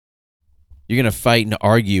you're going to fight and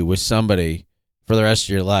argue with somebody for the rest of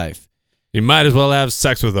your life. You might as well have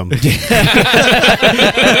sex with them. Wait,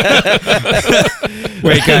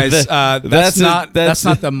 guys, that's not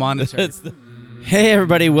the monetary. Hey,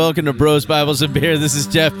 everybody. Welcome to Bros, Bibles, and Beer. This is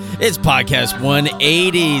Jeff. It's podcast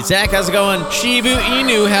 180. Zach, how's it going? Shibu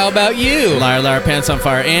Inu, how about you? Liar, liar, pants on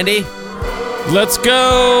fire. Andy? Let's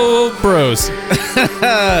go, bros.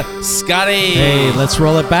 Scotty? Hey, let's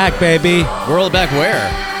roll it back, baby. Roll it back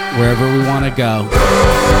where? Wherever we want to go.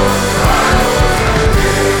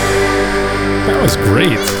 That was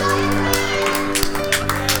great.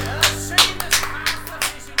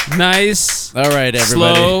 Nice. All right, everybody.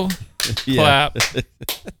 Slow Yeah. clap.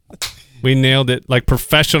 We nailed it like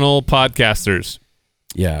professional podcasters.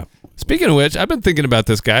 Yeah. Speaking of which, I've been thinking about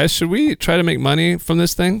this, guys. Should we try to make money from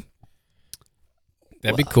this thing?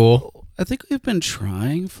 That'd be cool. I think we've been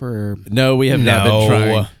trying for... No, we have not been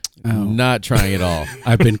trying. Oh. Not trying at all.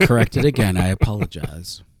 I've been corrected again. I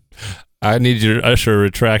apologize. I need you to usher a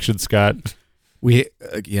retraction, Scott. We,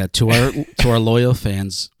 to our loyal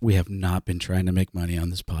fans, we have not been trying to make money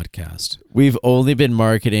on this podcast. We've only been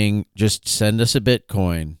marketing, just send us a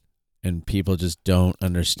Bitcoin, and people just don't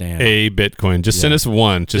understand. A Bitcoin. Just send us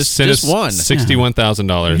one. Just send us one.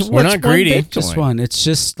 $61,000. We're not greedy. Just one. It's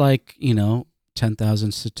just like,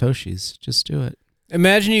 10,000 Satoshis. Just do it.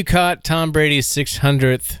 Imagine you caught Tom Brady's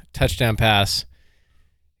 600th touchdown pass.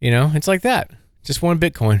 It's like that. Just one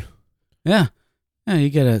Bitcoin. Yeah. Yeah, you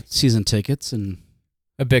get season tickets and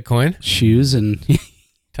A Bitcoin. shoes, and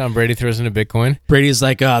Tom Brady throws in a Bitcoin. Brady's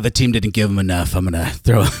like, the team didn't give him enough. I'm going to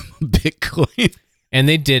throw him a Bitcoin. And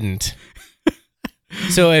they didn't.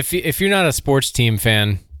 So if you're not a sports team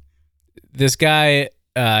fan, this guy,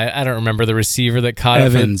 I don't remember the receiver that caught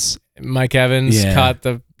Evans. Mike Evans Yeah. caught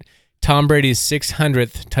the Tom Brady's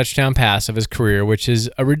 600th touchdown pass of his career, which is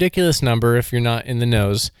a ridiculous number if you're not in the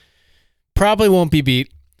knows. Probably won't be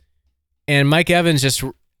beat. And Mike Evans, just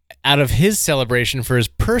out of his celebration for his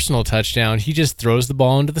personal touchdown, he just throws the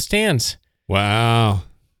ball into the stands. Wow.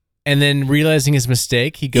 And then realizing his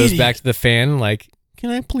mistake, he goes back to the fan like, can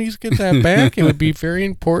I please get that back? It would be very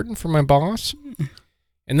important for my boss.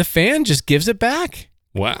 And the fan just gives it back.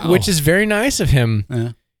 Wow. Which is very nice of him.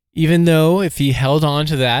 Yeah. Even though if he held on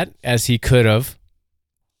to that, as he could have,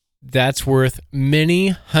 that's worth many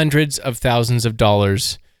hundreds of thousands of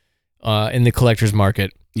dollars in the collector's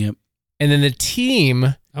market. Yep. And then the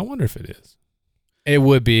team, I wonder if it is. it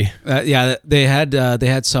would be. They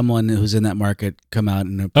had someone who's in that market come out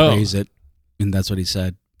and appraise it, and that's what he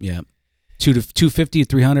said. Yeah. 250,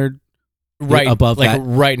 300 Right above like that.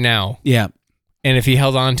 right now. Yeah. And if he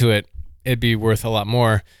held on to it, it'd be worth a lot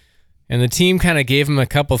more. And the team kind of gave him a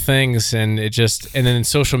couple things, and then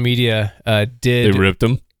social media They ripped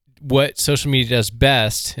him. what social media does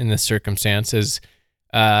best in this circumstance is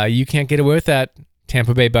you can't get away with that,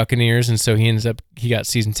 Tampa Bay Buccaneers. And so he got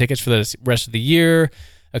season tickets for the rest of the year,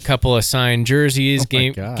 a couple of signed jerseys,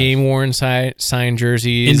 game worn signed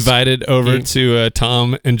jerseys. Invited over to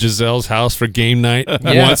Tom and Giselle's house for game night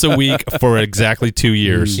once a week for exactly 2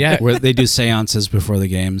 years. Yeah. Where they do seances before the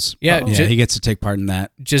games. Yeah. He gets to take part in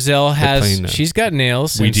that. Giselle she's got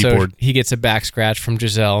nails, and Ouija so board. he gets a back scratch from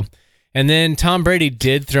Giselle. And then Tom Brady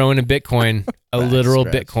did throw in a Bitcoin, a literal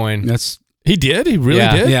scratch. Bitcoin. He did? He really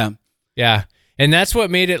Yeah. did? Yeah. Yeah. And that's what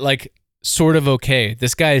made it like sort of okay.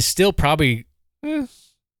 This guy is still probably,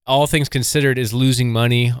 all things considered, is losing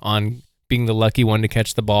money on being the lucky one to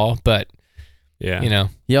catch the ball. But, Yeah.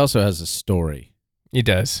 He also has a story. he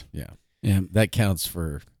does. Yeah. That counts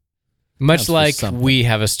for... Much That's for like something. we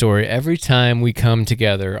have a story. Every time we come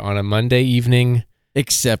together on a Monday evening,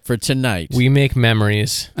 Except for tonight. we make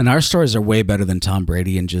memories. And our stories are way better than Tom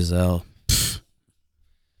Brady and Giselle.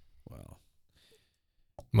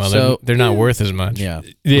 Well, So- they're not worth as much. Yeah.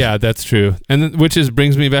 Yeah, that's true. And which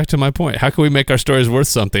brings me back to my point. How can we make our stories worth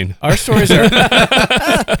something? Our stories are...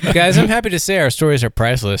 Guys, I'm happy to say our stories are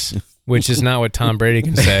priceless, which is not what Tom Brady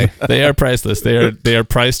can say. They are priceless. They are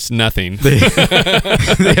priced nothing. They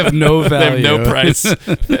have no They have value. no price.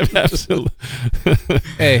 They have absolute.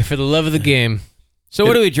 Hey, for the love of the game. So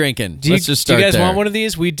what are we drinking? Let's just Do start you guys there. want one of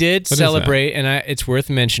these? We did What is celebrate, and it's worth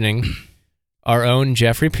mentioning, our own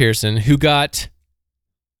Jeffrey Pearson, who got...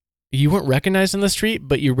 You weren't recognized on the street,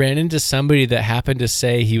 but you ran into somebody that happened to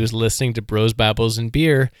say he was listening to Bros, Bibles, and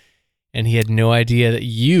Beer, and he had no idea that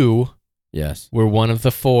you Yes. were one of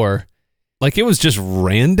the four. Like it was just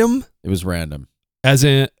random? It was random. As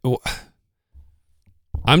in,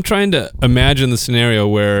 I'm trying to imagine the scenario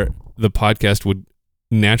where the podcast would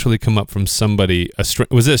naturally come up from somebody.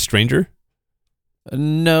 Was it a stranger?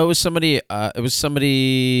 No, it was somebody. It was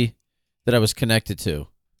somebody that I was connected to.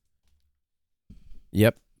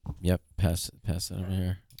 Yep. Yep. Pass it over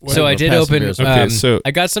here. So I We'll did pass the open. beers. Okay, so-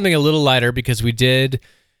 I got something a little lighter because we did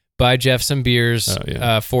buy Jeff some beers Oh,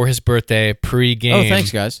 yeah. for his birthday pre-game. Oh,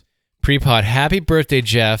 thanks, guys. Pre-pod. Happy birthday,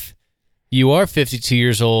 Jeff. You are 52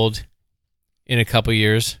 years old in a couple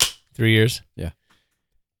years. 3 years. Yeah.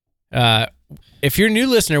 If you're a new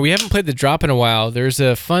listener, we haven't played the drop in a while. There's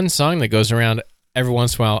a fun song that goes around every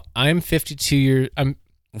once in a while. I'm 52 and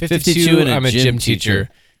I'm a gym teacher,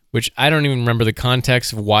 which I don't even remember the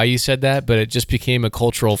context of why you said that, but it just became a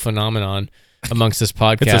cultural phenomenon amongst this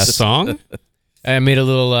podcast. It's a song? I made a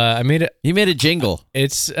little. You made a jingle.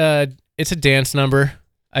 It's a dance number.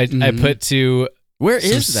 I put to Where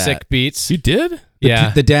some is that? sick beats. You did? Yeah.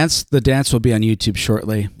 The dance will be on YouTube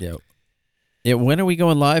shortly. Yeah. Yeah. When are we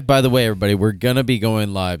going live? By the way, everybody, we're gonna be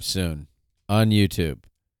going live soon on YouTube.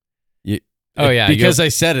 Oh, yeah, because I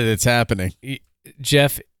said it. It's happening.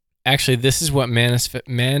 Jeff, actually, this is what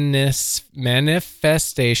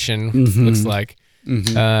manifestation Mhm. looks like.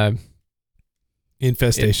 Mhm.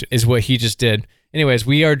 Infestation. Is what he just did. Anyways,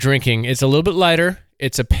 we are drinking. It's a little bit lighter.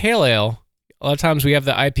 It's a pale ale. A lot of times we have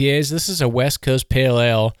the IPAs. This is a West Coast Pale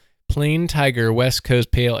Ale, Plain Tiger West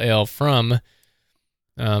Coast Pale Ale from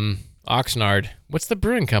Oxnard. What's the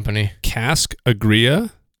brewing company? Cask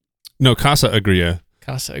Agria? No, Casa Agria.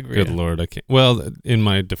 Casa Agria. Good Lord, I can't. Well, in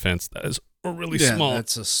my defense, that is really small.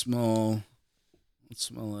 That's a small.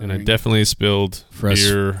 And I definitely spilled For us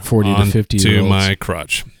beer 40 to 50 onto year olds. my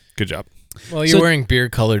crotch. Good job. Well, you're So- wearing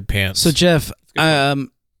beer-colored pants. So Jeff,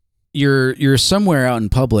 you're somewhere out in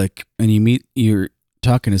public and you're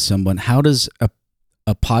talking to someone. How does a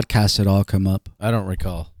podcast at all come up? I don't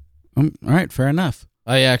recall. All right, fair enough.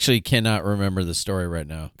 I actually cannot remember the story right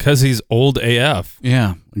now. Because he's old AF.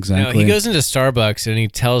 Yeah, No, exactly. he goes into Starbucks and he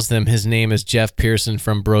tells them his name is Jeff Pearson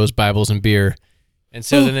from Bros, Bibles, and Beer. And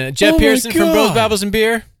so then Jeff oh my Pearson from Bros, God. Bibles, and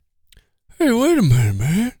Beer? Hey, wait a minute,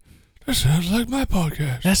 man. That sounds like my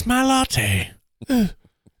podcast. That's my latte. Give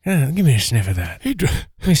me a sniff of that. He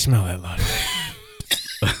Let me smell that latte.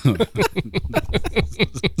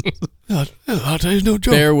 latte's no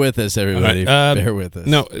joke. Bear with us, everybody. All right, Bear with us.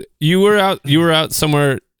 No, you were out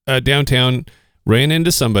somewhere downtown, ran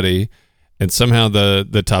into somebody, and somehow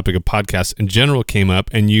the topic of podcasts in general came up,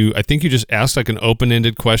 and I think you just asked like an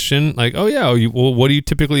open-ended question, like, "Oh yeah, well, what do you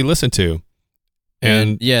typically listen to?"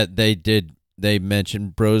 And yeah, they did. They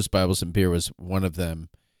mentioned Bros, Bibles, and Beer was one of them,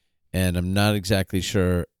 and I'm not exactly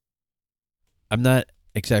sure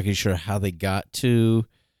how they got to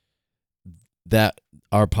that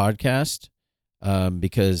our podcast,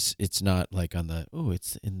 because it's not like on the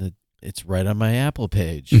it's right on my Apple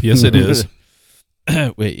page. Yes, it is.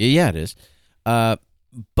 Wait, yeah, it is.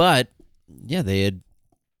 But yeah, they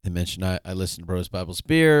mentioned I listened to Bros, Bibles,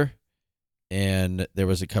 Beer, and there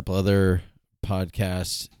was a couple other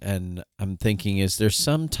podcasts, and I'm thinking, is there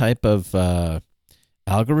some type of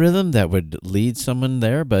algorithm that would lead someone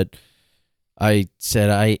there? But I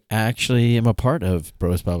said I actually am a part of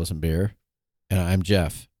Bros, Bibles, and Beer, and I'm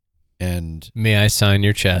Jeff. And May I sign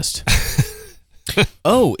your chest?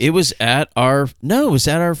 it was at our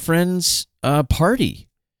friend's party.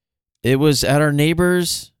 It was at our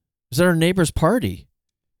neighbor's. It was at our neighbor's party.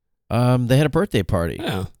 They had a birthday party,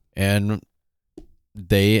 Yeah. and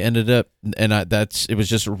they ended up, and it was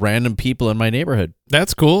just random people in my neighborhood.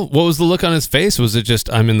 That's cool. What was the look on his face? Was it just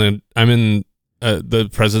I'm in the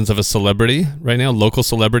presence of a celebrity right now, local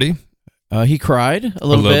celebrity? He cried a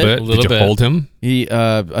little bit. A little bit. Did you hold him?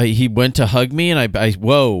 He went to hug me, and I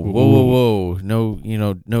whoa,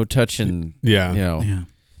 no touching. Yeah. Yeah.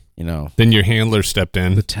 Then your handler stepped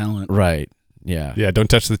in. The talent. Right. Yeah. Yeah. Don't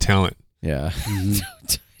touch the talent. Yeah.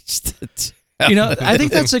 I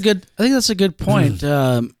think that's a good point.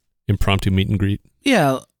 Impromptu meet and greet.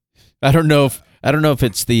 Yeah. I don't know if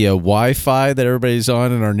it's the Wi-Fi that everybody's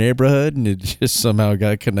on in our neighborhood, and it just somehow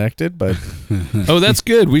got connected. But Oh, that's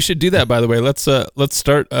good. We should do that. By the way, let's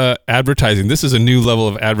start advertising. This is a new level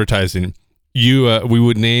of advertising.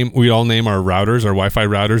 We'd all name our routers, our Wi-Fi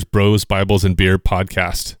routers, Bros, Bibles, and Beer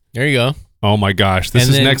podcast. There you go. Oh my gosh, this And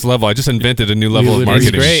is then- next level. I just invented a new level of would- It's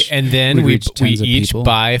marketing. great. And then We'd we reach tens of each people.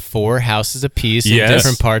 buy 4 houses apiece in Yes.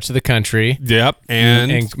 different parts of the country Yep,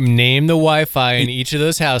 and name the Wi-Fi in each of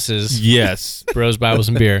those houses. yes, Bros, Bibles,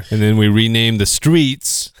 and Beer. and then we rename the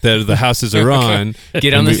streets that the houses are on.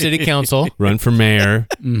 Get on the city council. Run for mayor.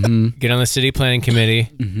 Mm-hmm. Get on the city planning committee.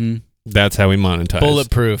 Mm-hmm. That's how we monetize.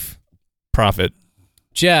 Bulletproof. Profit.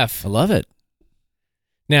 Jeff, I love it.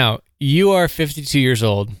 now you are 52 years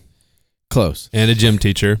old Close And a gym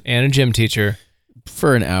teacher. and a gym teacher.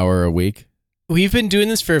 for an hour a week. We've been doing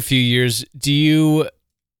this for a few years. Do you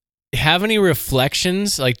have any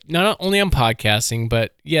reflections, like not only on podcasting,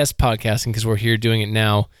 but yes, podcasting, because we're here doing it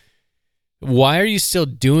now. Why are you still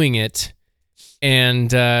doing it? And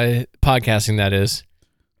podcasting, that is.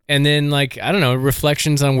 And then, like, I don't know,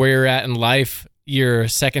 reflections on where you're at in life, your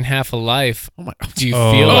second half of life. Oh my! Do you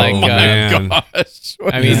feel like, man. Gosh.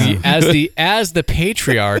 I mean, as the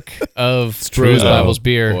patriarch of true, Bros though. Bibles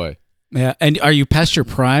Beer, Boy. Yeah, and are you past your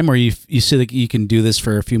prime, or you see like you can do this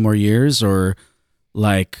for a few more years, or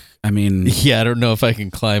like, I mean, Yeah, I don't know if I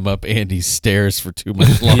can climb up Andy's stairs for too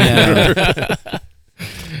much longer. Yeah.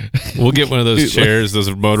 We'll get one of those chairs,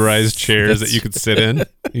 those motorized chairs that you could sit in.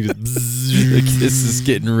 You just This is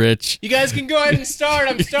getting rich. you guys can go ahead and start.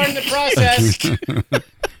 I'm starting the process.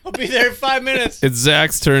 I'll be there in 5 minutes. It's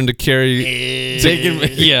Zach's turn to carry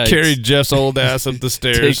carry Jeff's old ass up the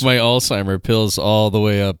stairs. Take my Alzheimer pills all the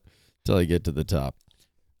way up till I get to the top.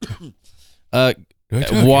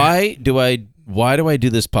 Why do I do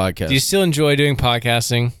this podcast? Do you still enjoy doing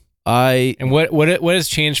podcasting? And what has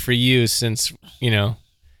changed for you since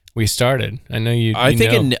we started? I know you. I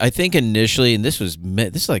think initially, and this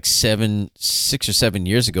is like 6 or 7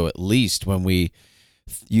 years ago at least, when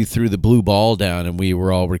you threw the blue ball down and we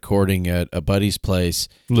were all recording at a buddy's place.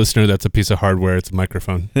 Listener, that's a piece of hardware. It's a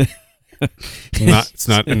microphone. It's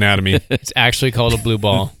not anatomy. It's actually called a blue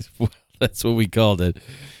ball. That's what we called it.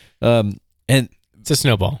 And It's a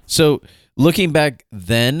snowball. so looking back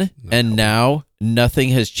then and now, nothing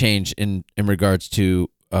has changed in regards to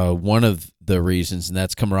one of the reasons, and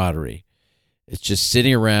that's camaraderie. It's just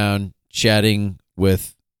sitting around chatting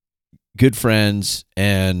with good friends,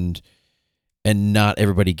 and not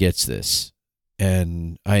everybody gets this.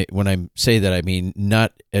 And when I say that, I mean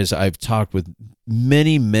not as I've talked with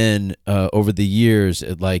many men over the years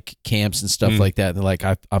at like camps and stuff like that. And they're like,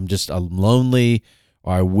 I'm lonely,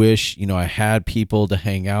 or I wish I had people to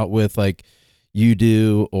hang out with like you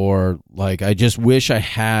do, or like I just wish I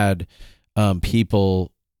had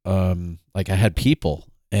people, like I had people.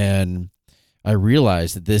 And I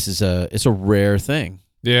realized that this is it's a rare thing.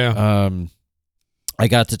 Yeah. I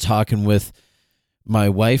got to talking with my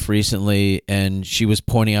wife recently, and she was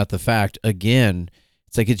pointing out the fact again.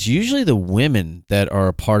 It's like it's usually the women that are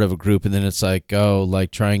a part of a group, and then it's like, oh,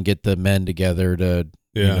 like try and get the men together to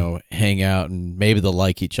hang out, and maybe they'll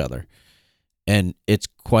like each other. And it's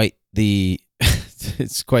quite the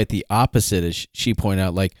opposite, as she pointed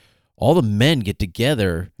out. Like all the men get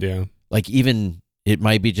together. Yeah. Like even it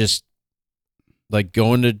might be just like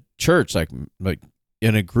going to church, like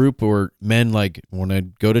in a group, or men like want to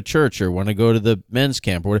go to church or want to go to the men's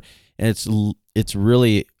camp, or and it's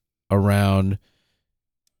really around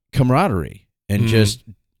camaraderie and just.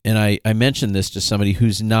 And I mentioned this to somebody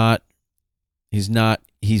who's not. He's not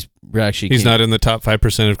in the top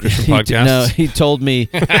 5% of Christian podcasts. No, he told me.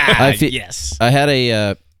 Yes, I had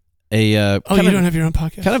a you don't have your own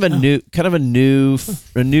podcast? Kind of a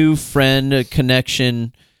new friend, a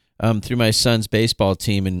connection through my son's baseball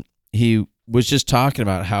team, and he was just talking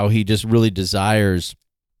about how he just really desires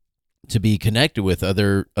to be connected with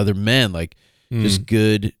other men, like just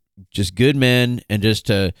good men, and just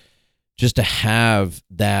to have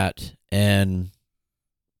that. And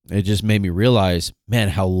it just made me realize, man,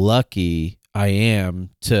 how lucky I am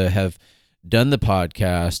to have done the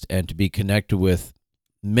podcast and to be connected with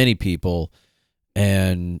many people,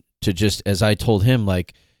 and to just, as I told him,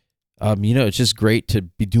 like, it's just great to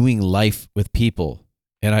be doing life with people.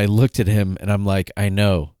 And I looked at him and I'm like, I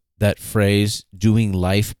know that phrase, doing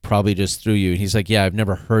life, probably just threw you. And he's like, yeah, I've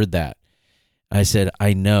never heard that. I said,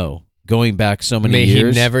 I know. Going back so many years. May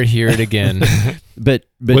he never hear it again. but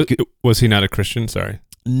was he not a Christian? Sorry.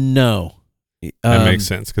 No. That makes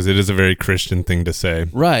sense, because it is a very Christian thing to say.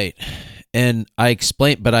 Right. And I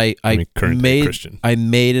explained, but I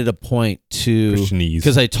made it a point to,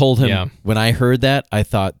 because I told him when I heard that, I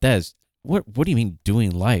thought, what do you mean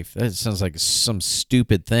doing life? That sounds like some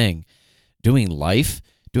stupid thing. Doing life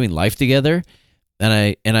together.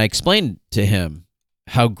 And I explained to him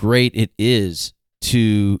how great it is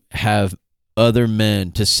to have other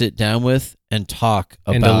men to sit down with and talk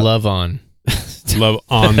about. And to love on. Love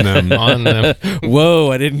on them. On them.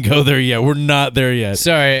 Whoa, I didn't go there yet. We're not there yet.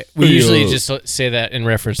 Sorry, we usually just say that in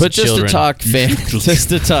reference to children. But just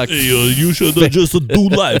to talk you should just do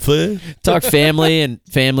life, eh? Talk family and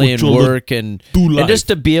work and just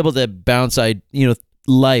to be able to bounce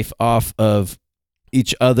life off of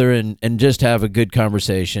each other and just have a good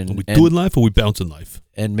conversation. Are we doing life, or are we bouncing life?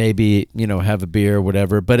 And maybe, have a beer or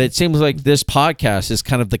whatever. But it seems like this podcast is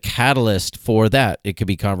kind of the catalyst for that. It could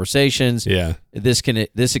be conversations. Yeah. This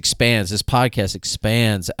podcast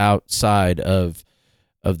expands outside of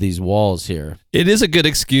these walls here. It is a good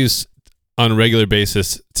excuse on a regular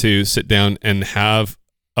basis to sit down and have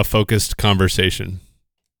a focused conversation.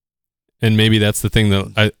 And maybe that's the thing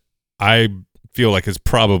that I feel like is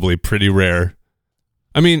probably pretty rare.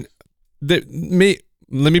 I mean, let me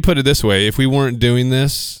put it this way. If we weren't doing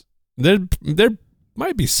this, there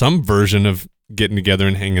might be some version of getting together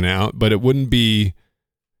and hanging out, but it wouldn't be,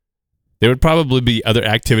 there would probably be other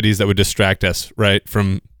activities that would distract us, right?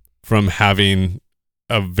 From having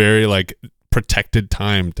a very like protected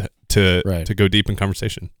time to go deep in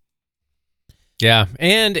conversation. Yeah.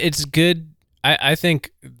 And it's good. I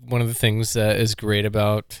think one of the things that is great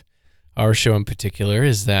about our show in particular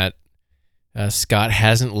is that Scott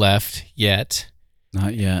hasn't left yet.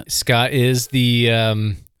 Not yet. Scott is the...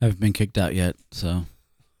 I haven't been kicked out yet, so...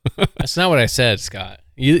 That's not what I said, Scott.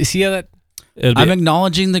 You see how that... I'm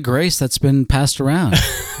acknowledging the grace that's been passed around.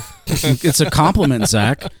 It's a compliment,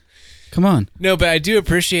 Zach. Come on. No, but I do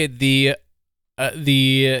appreciate the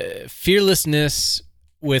fearlessness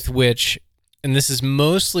with which... And this is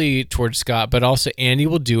mostly towards Scott, but also Andy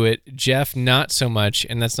will do it. Jeff, not so much.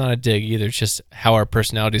 And that's not a dig either. It's just how our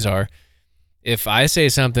personalities are. If I say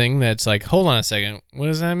something that's like, hold on a second, what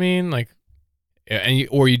does that mean? Like,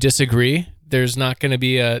 or you disagree, there's not going to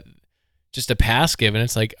be just a pass given.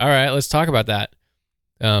 It's like, all right, let's talk about that.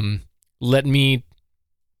 Let me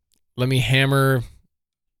hammer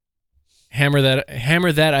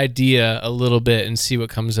that idea a little bit and see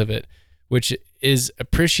what comes of it, which is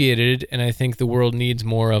appreciated. And I think the world needs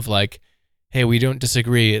more of like, hey, we don't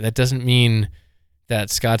disagree. That doesn't mean that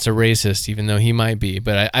Scott's a racist, even though he might be.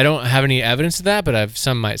 But I don't have any evidence of that, but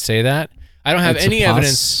some might say that. I don't have any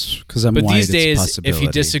evidence. Because I'm but white, these days, it's a if you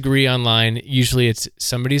possibility. disagree online, usually it's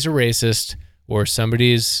somebody's a racist or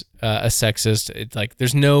somebody's a sexist. It's like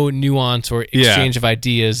there's no nuance or exchange of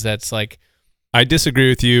ideas that's like, I disagree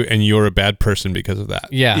with you and you're a bad person because of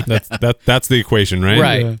that. yeah. That's the equation, right?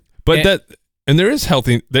 Right. Yeah. But it is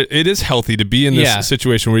healthy to be in this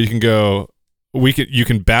situation where you can go, you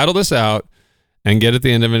can battle this out and get at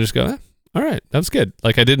the end of it and just go, all right, that was good.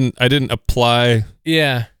 Like I didn't apply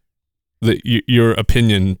Yeah. your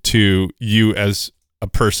opinion to you as a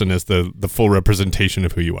person as the full representation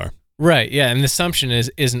of who you are. Right. Yeah. And the assumption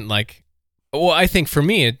isn't like, well, I think for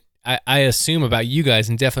me, I assume about you guys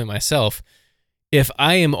and definitely myself, if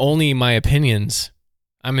I am only my opinions,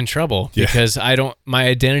 I'm in trouble because my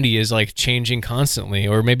identity is like changing constantly,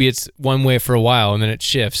 or maybe it's one way for a while and then it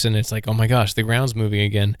shifts and it's like, oh my gosh, the ground's moving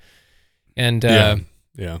again. And,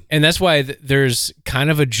 yeah. And that's why there's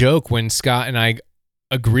kind of a joke when Scott and I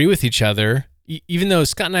agree with each other, even though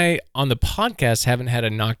Scott and I on the podcast haven't had a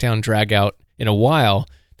knockdown drag out in a while.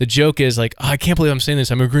 The joke is like, oh, I can't believe I'm saying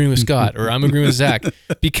this. I'm agreeing with Scott or I'm agreeing with Zach,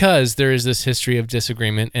 because there is this history of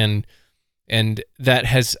disagreement. And that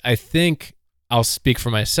has, I think, I'll speak for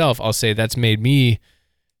myself. I'll say that's made me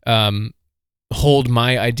hold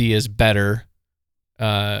my ideas better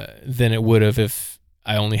than it would have if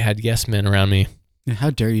I only had yes men around me. Yeah, how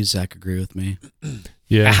dare you, Zach, agree with me?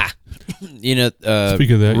 Yeah. You know, Speak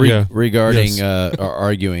of that, regarding Yes. our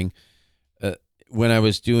arguing, when I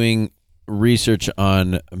was doing research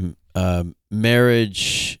on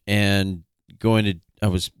marriage and I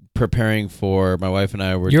was preparing for, my wife and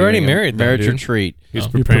I were You're already doing a married, though, marriage dude. retreat. He was Oh.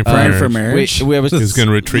 preparing for Preparing for marriage. marriage? I was He's going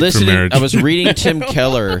to retreat listening, from marriage. I was reading Tim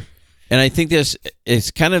Keller, and I think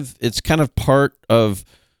it's kind of part of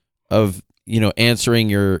answering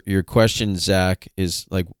your question, Zach, is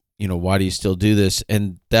like, why do you still do this?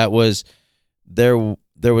 And that was there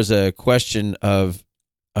was a question of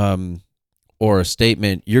or a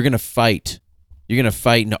statement, you're gonna fight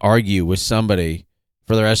and argue with somebody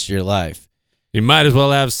for the rest of your life. You might as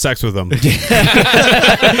well have sex with them. Wait,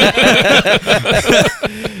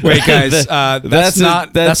 guys, that's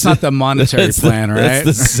not the monetary plan, right?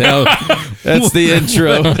 That's the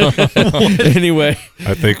intro. Anyway,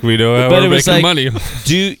 I think we know how But we're it was making like- money.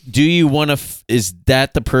 do you want to? Is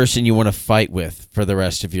that the person you want to fight with for the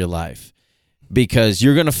rest of your life? Because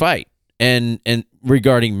you're going to fight, and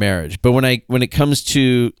regarding marriage. But when it comes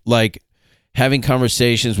to like having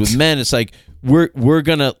conversations with men, it's like we're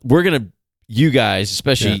gonna you guys,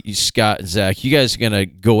 especially Scott and Zach, you guys are gonna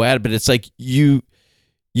go at it. But it's like you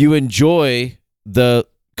enjoy the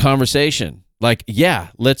conversation. Like, yeah,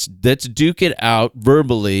 let's duke it out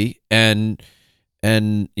verbally and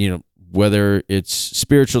whether it's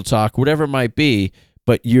spiritual talk, whatever it might be,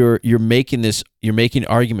 but you're making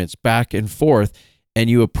arguments back and forth, and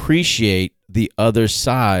you appreciate the other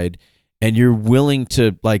side, and you're willing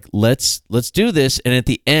to like, let's do this. And at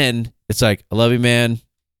the end, it's like, I love you, man. It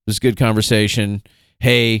was a good conversation.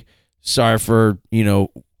 Hey, sorry for,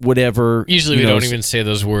 whatever. Usually we don't even say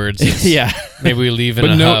those words. It's- Yeah. Maybe we leave in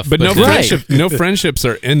But a no, huff. but no Right. friendship, no friendships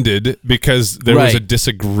are ended because there was Right. a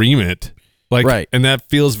disagreement. Like, Right. and that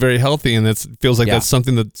feels very healthy, and that feels like Yeah. that's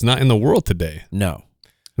something that's not in the world today. No.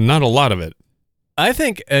 Not a lot of it. I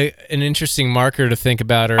think an interesting marker to think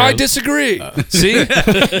about are I disagree. See,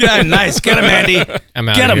 Yeah, nice. Get him, Andy. I'm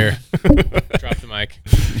out Get of 'em. here. Drop the mic.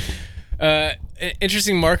 An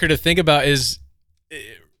interesting marker to think about is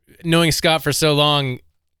knowing Scott for so long.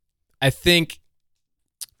 I think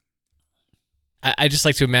I just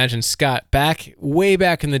like to imagine Scott way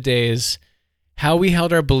back in the days, how we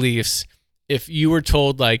held our beliefs. If you were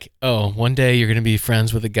told like, oh, one day you're going to be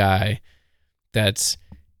friends with a guy that's,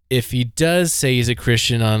 if he does say he's a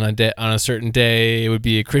Christian on a certain day, it would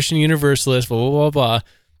be a Christian Universalist, blah, blah, blah, blah.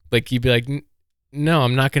 Like, you'd be like, no,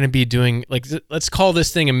 I'm not going to be doing, like, let's call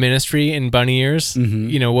this thing a ministry in bunny ears, Mhm.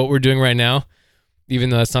 you know, what we're doing right now, even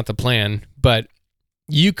though that's not the plan. But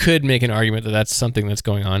you could make an argument that that's something that's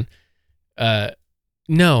going on.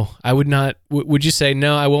 No, I would not. Would you say,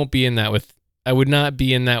 no, I won't be in that with, I would not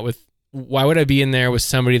be in that with, why would I be in there with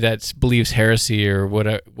somebody that believes heresy or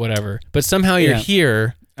whatever? But somehow you're Yeah.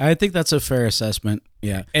 here. I think that's a fair assessment.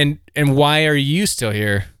 Yeah. And why are you still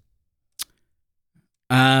here?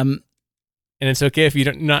 And it's okay if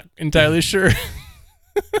you're not entirely sure.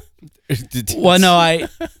 Well, no,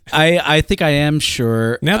 I think I am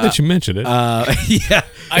sure. now that you mention it, Yeah.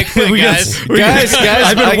 I quit, We got- guys. we got-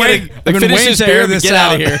 I've been I gotta- waiting. I've been finish waiting this to beer hear and this get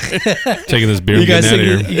out. out of here. taking this beer You and guys getting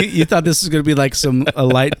out of think here. you thought this was going to be like a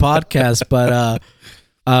light podcast, but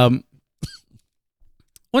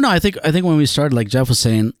well, no, I think when we started, like Jeff was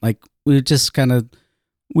saying, like we just kind of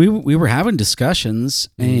we were having discussions,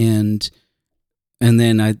 and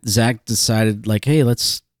then Zach decided like, hey,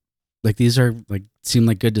 let's, like, these are like seem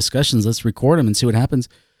like good discussions. Let's record them and see what happens.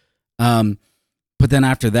 But then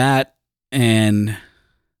after that, and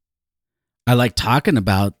I like talking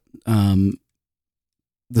about the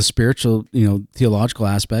spiritual, theological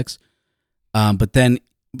aspects. But then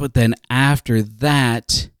after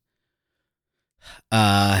that,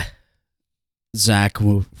 Zach,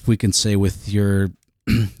 if we can say, with your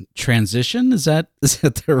transition, is that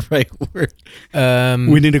the right word?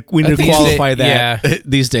 We need to these qualify day- that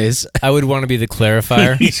these days. I would want to be the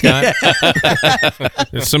clarifier, Scott.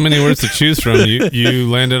 There's so many words to choose from. You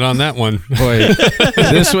landed on that one. Boy,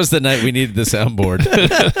 this was the night we needed the soundboard.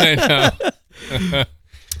 I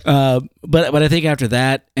know. But I think after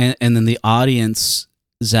that, and then the audience,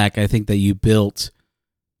 Zach, I think that you built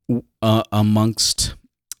amongst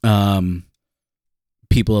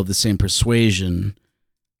people of the same persuasion.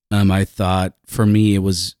 I thought, for me, it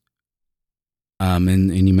was,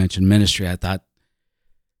 and you mentioned ministry. I thought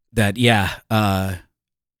that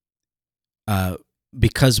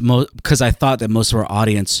because I thought that most of our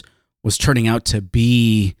audience was turning out to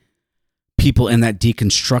be people in that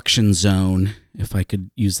deconstruction zone, if I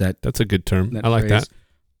could use that. That's a good term. That I like phrase.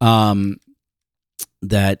 that.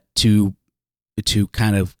 That to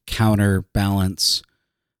kind of counterbalance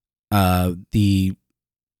the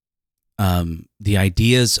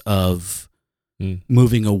ideas of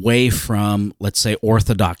moving away from, let's say,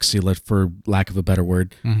 orthodoxy, for lack of a better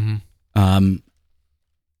word. Mm-hmm.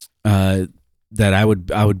 That I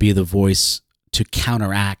would be the voice to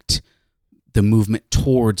counteract the movement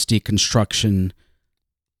towards deconstruction.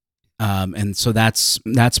 And so that's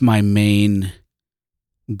my main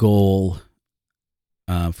goal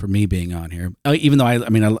for me being on here. Even though I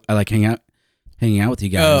like hanging out with you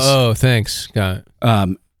guys. Oh, thanks, Scott.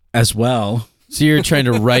 As well. So you're trying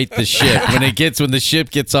to right the ship when the ship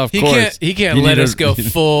gets off course. He can't You let need us to- go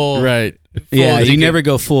full. Right. Yeah, you deacon. never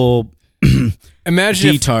go full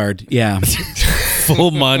Imagine if detard. Yeah.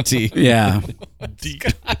 Full Monty. Yeah.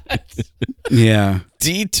 Yeah.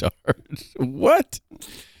 Detard. What?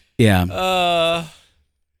 Yeah.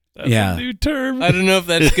 That's Yeah. a new term. I don't know if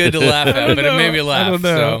that's good to laugh at, but it made me laugh. I don't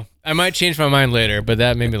know. So I might change my mind later, but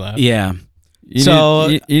that made me laugh. Yeah. You So-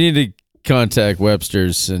 need, you need to contact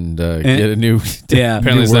Webster's and get a new. Yeah.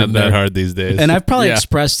 Apparently, it's new not word that there. hard these days. And I've probably Yeah.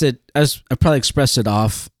 expressed it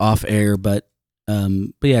off air, but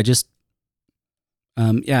yeah, just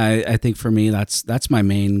I think for me that's my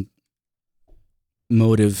main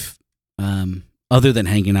motive, other than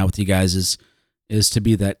hanging out with you guys, is to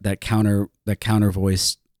be that counter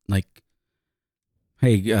voice, like,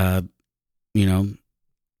 hey,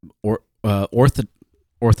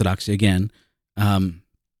 orthodoxy again.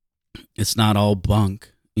 It's not all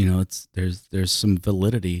bunk, there's some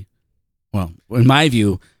validity. Well, in my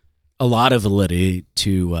view, a lot of validity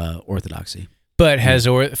to orthodoxy. But has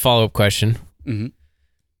a follow-up question. Mm-hmm.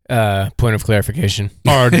 Point of clarification.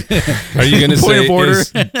 Are you going to Point say of order.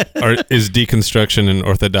 is deconstruction and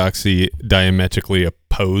orthodoxy diametrically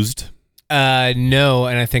opposed? No,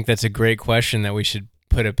 and I think that's a great question that we should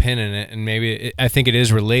put a pin in it, and maybe I think it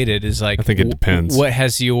is related. Is like I think it depends. What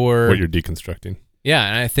has your What you're deconstructing? Yeah,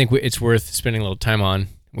 and I think it's worth spending a little time on,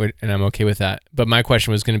 and I'm okay with that. But my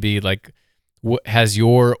question was going to be like, what is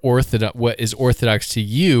orthodox to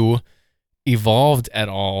you evolved at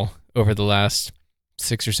all over the last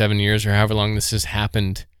 6 or 7 years, or however long this has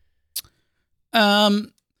happened? There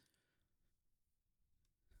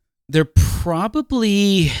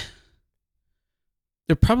probably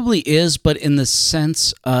is, but in the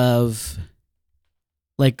sense of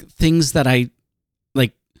like things that I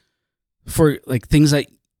like, for like things that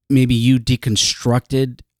maybe you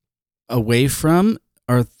deconstructed away from,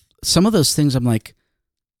 or some of those things I'm like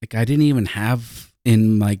I didn't even have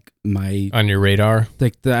in like my On your radar?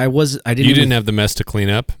 like I didn't You didn't have the mess to clean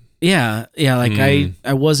up. Yeah, like I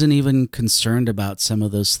wasn't even concerned about some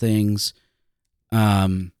of those things.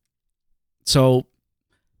 So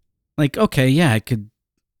like, okay, yeah, I could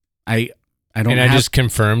I don't And have I just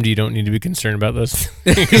confirmed you don't need to be concerned about those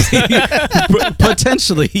things.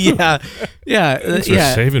 potentially, yeah. Thanks for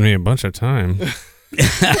saving me a bunch of time.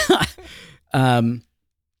 And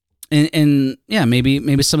yeah,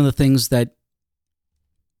 maybe some of the things that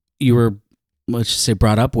you were, let's just say,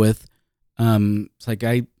 brought up with, it's like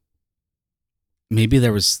maybe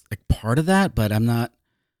there was like part of that, but I'm not,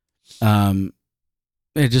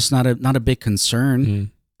 it's just not a big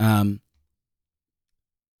concern.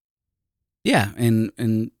 Yeah,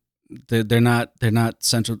 and they're not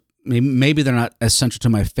central. Maybe they're not as central to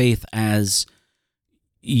my faith as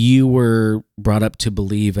you were brought up to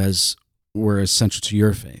believe as were essential to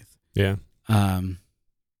your faith. Yeah.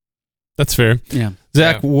 That's fair. Yeah.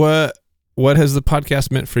 Zach, what has the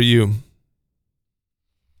podcast meant for you?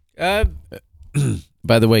 By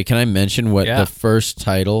the way, can I mention what Yeah. the first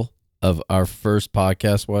title of our first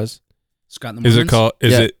podcast was? Scott and the Is Mormons? it called?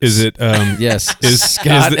 Is it? Yes, Is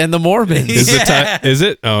Scott the- and the Mormons. Is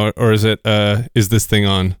it? Or is it? Is this thing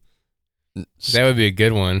on? That would be a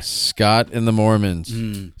good one. Scott and the Mormons.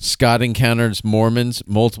 Mm. Scott encounters Mormons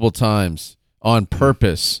multiple times on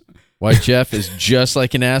purpose. Why Jeff is just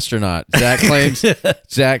like an astronaut. Zach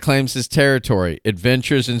claims his territory.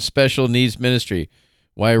 Adventures in special needs ministry.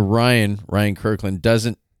 Why Ryan Kirkland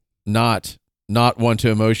doesn't not want to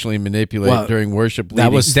emotionally manipulate Wow. during worship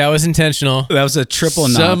That leading. That was intentional. That was a triple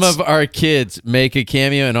notch. Some of our kids make a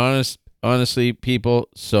cameo, and honestly, people,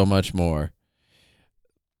 so much more.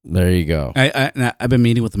 There you go. I've been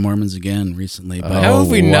meeting with the Mormons again recently. But How have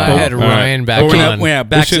we not wow. had All right. Ryan back We're on? not-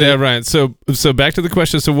 back we should to have Ryan. So back to the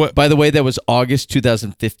question. So what? By the way, that was August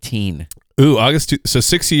 2015. Ooh, so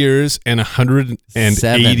 6 years and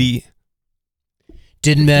 180.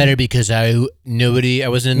 Didn't matter because I wasn't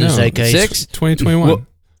in the No, zeitgeist. 2021. Well-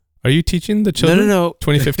 Are you teaching the children? No.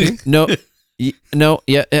 2015. No,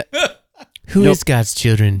 yeah. Who Nope. is God's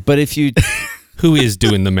children? But if you Who is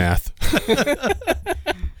doing the math?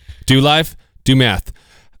 Do life, do math.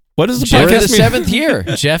 What does the we're in the podcast mean? seventh year.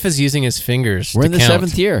 Jeff is using his fingers. We're to in the count.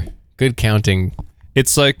 seventh year. Good counting.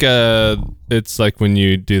 It's like when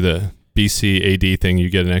you do the BC AD thing, you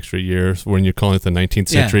get an extra year. So when you're calling it the 19th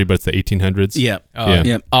century, but it's the 1800s. yeah. Oh, Yeah.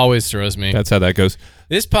 Yep. Always throws me. That's how that goes.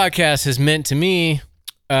 This podcast has meant to me,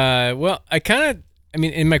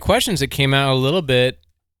 in my questions, it came out a little bit,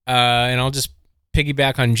 and I'll just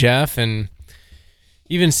piggyback on Jeff and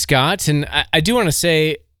even Scott. And I do want to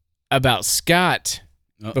say about Scott,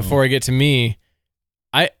 before I get to me,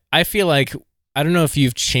 I feel like, I don't know if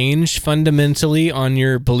you've changed fundamentally on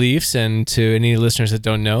your beliefs, and to any listeners that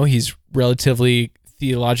don't know, he's relatively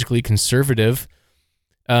theologically conservative.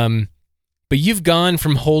 But you've gone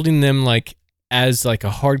from holding them as a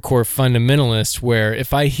hardcore fundamentalist, where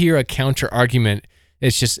if I hear a counter argument,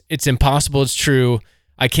 it's impossible, it's true,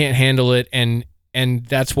 I can't handle it, and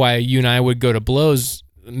that's why you and I would go to blows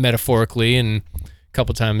metaphorically, and a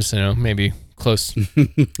couple times, maybe close. I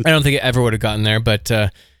don't think it ever would have gotten there, but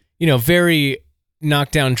very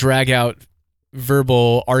knockdown, drag out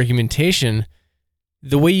verbal argumentation.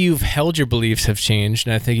 The way you've held your beliefs have changed,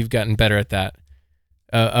 and I think you've gotten better at that.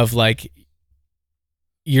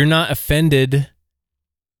 You're not offended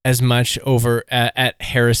as much over at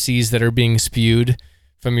heresies that are being spewed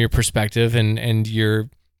from your perspective, and you're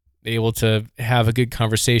able to have a good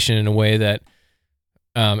conversation in a way that,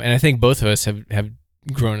 and I think both of us have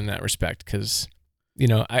grown in that respect, because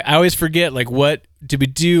I always forget what did we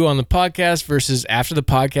do on the podcast versus after the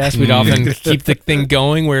podcast. We'd often keep the thing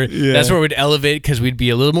going where that's where we'd elevate, because we'd be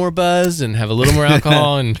a little more buzzed and have a little more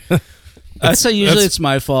alcohol, and So usually it's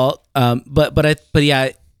my fault. But yeah,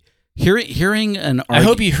 hearing an I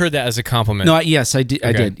hope you heard that as a compliment. No, yes, I did. I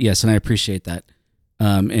Okay. did. Yes, and I appreciate that.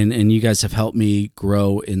 And you guys have helped me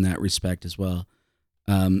grow in that respect as well.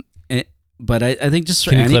 But I think just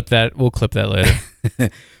for Can you clip that? We'll clip that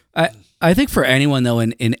later. I think for anyone though,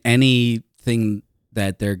 in anything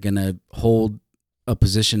that they're gonna hold a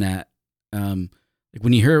position at, like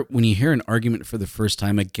when you hear an argument for the first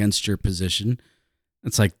time against your position,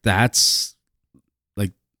 it's like that's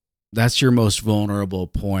your most vulnerable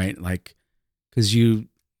point, like because you're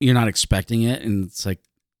not expecting it, and it's like,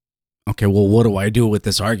 okay, well, what do I do with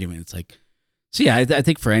this argument? It's like, so yeah, I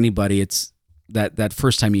think for anybody, it's that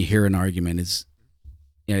first time you hear an argument is,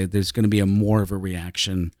 there's going to be a more of a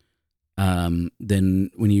reaction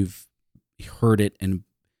than when you've heard it and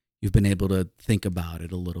you've been able to think about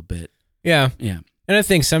it a little bit. Yeah. Yeah. And I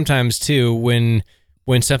think sometimes too, when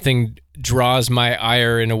something draws my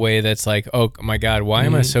ire in a way that's like, oh my God, why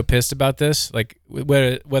am I so pissed about this? Like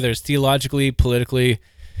whether it's theologically, politically,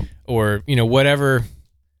 or whatever.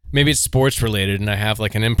 Maybe it's sports related, and I have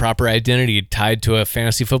like an improper identity tied to a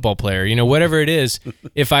fantasy football player. Whatever it is,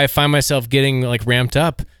 if I find myself getting like ramped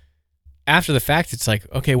up after the fact, it's like,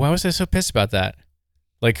 okay, why was I so pissed about that?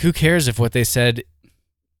 Like, who cares if what they said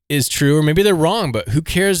is true, or maybe they're wrong, but who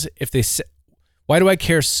cares if they said? Why do I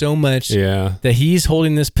care so much that he's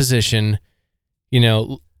holding this position?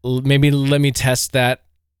 Maybe let me test that.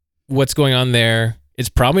 What's going on there? It's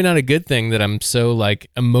probably not a good thing that I'm so like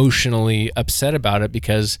emotionally upset about it,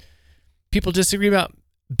 because people disagree about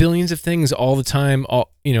billions of things all the time,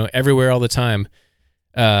 everywhere all the time.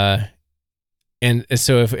 And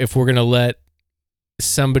so if we're going to let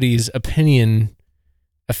somebody's opinion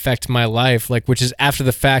affect my life, like, which is after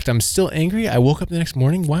the fact, I'm still angry. I woke up the next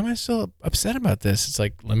morning. Why am I still upset about this? It's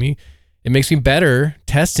like, it makes me better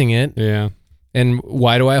testing it. Yeah. And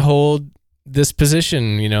why do I hold this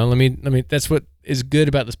position? Let me, that's what is good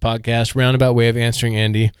about this podcast. Roundabout way of answering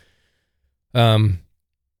Andy.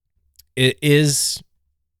 It is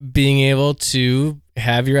being able to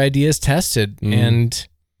have your ideas tested and,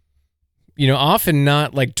 often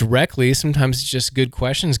not like directly. Sometimes it's just good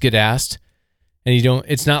questions get asked. And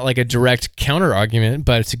it's not like a direct counter argument,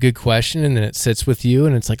 but it's a good question, and then it sits with you,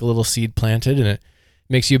 and it's like a little seed planted, and it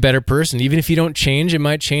makes you a better person. Even if you don't change, it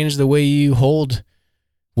might change the way you hold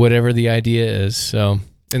whatever the idea is. So,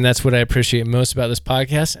 and that's what I appreciate most about this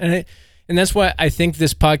podcast. And that's why I think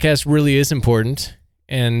this podcast really is important,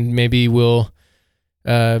 and maybe we'll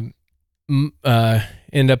end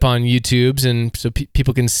up on YouTube's, and so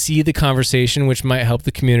people can see the conversation, which might help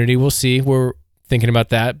the community. We'll see. We're thinking about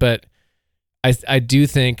that, but I do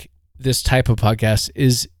think this type of podcast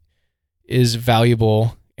is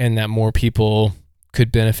valuable, and that more people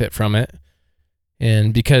could benefit from it.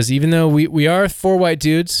 And because even though we are 4 white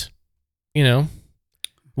dudes, we're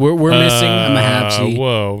missing. I'm a half-C.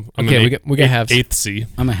 Whoa. Okay, we got halves. 8th C.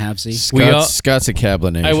 I'm a half-C. Scott's a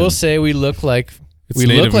Kabla Nation. I will say we look like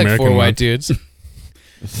Native 4 American white month. dudes.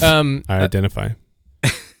 I identify.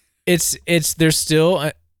 There's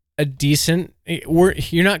still a decent.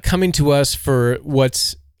 You're not coming to us for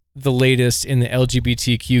what's the latest in the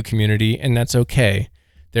LGBTQ community, and that's okay.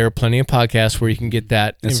 There are plenty of podcasts where you can get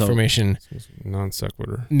that information. Non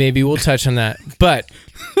sequitur. Maybe we'll touch on that, but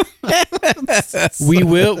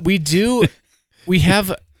we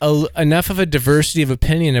have enough of a diversity of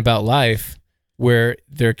opinion about life where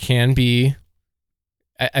there can be.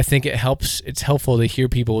 I think it's helpful to hear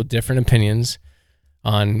people with different opinions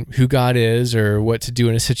on who God is or what to do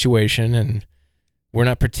in a situation, and we're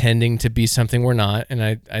not pretending to be something we're not, and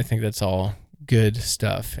I think that's all good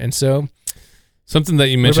stuff. And so something that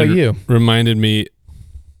you mentioned reminded me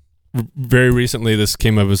very recently. This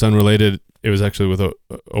came up as unrelated. It was actually with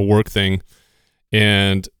a work thing,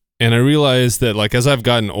 and I realized that, like, as I've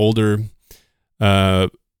gotten older,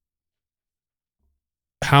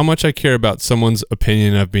 how much I care about someone's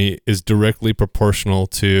opinion of me is directly proportional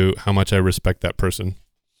to how much I respect that person,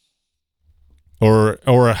 or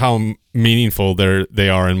how meaningful they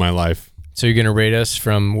are in my life. So you're gonna rate us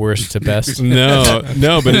from worst to best? No,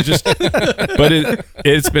 but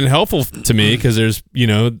it's been helpful to me, because there's,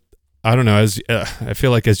 I don't know, I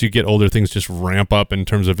feel like as you get older, things just ramp up in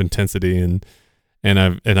terms of intensity, and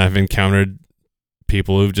I've encountered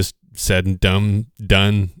people who've just said and done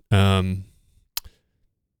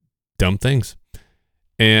dumb things,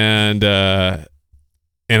 and I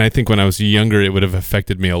think when I was younger, it would have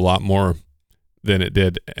affected me a lot more than it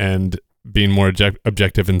did, and being more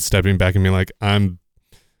objective and stepping back and being like,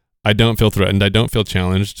 I don't feel threatened, I don't feel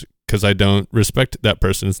challenged, because I don't respect that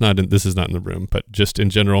person. This is not in the room, but just in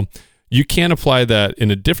general, you can apply that in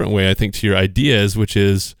a different way, I think, to your ideas, which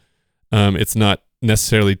is, it's not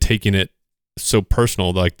necessarily taking it so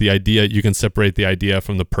personal. Like the idea, you can separate the idea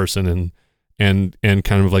from the person and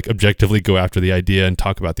kind of like objectively go after the idea and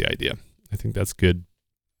talk about the idea. I think that's good.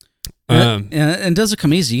 And it doesn't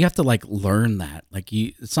come easy. You have to like learn that. Like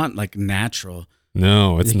it's not like natural.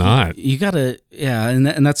 No, it's not. You gotta,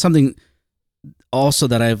 and that's something also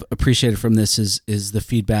that I've appreciated from this is the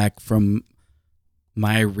feedback from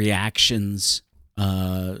my reactions,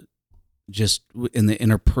 just in the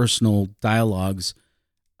interpersonal dialogues.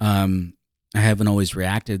 I haven't always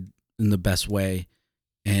reacted in the best way,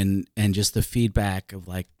 and just the feedback of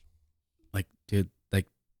like, dude, like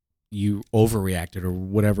you overreacted or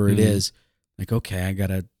whatever it is. Like, okay, I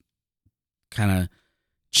gotta kind of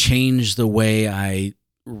change the way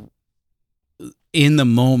in the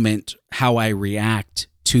moment, how I react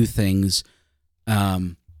to things.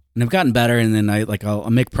 And I've gotten better, and then I'll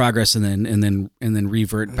make progress and then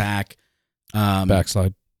revert back.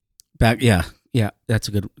 Backslide. Yeah, that's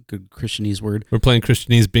a good Christianese word. We're playing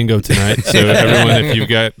Christianese bingo tonight, so everyone, if you've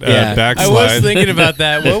got backslide. I was thinking about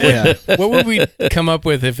that. What would we come up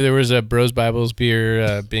with if there was a Bros Bibles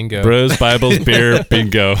beer bingo? Bros Bibles beer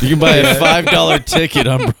bingo. You can buy a $5 ticket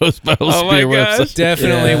on Bros Bibles Beer website.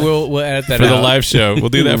 Definitely, we'll edit that for out. the live show. We'll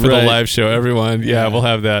do that for the Right. live show. Everyone, we'll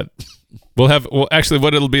have that. Well, actually,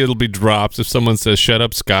 what it'll be drops. If someone says "Shut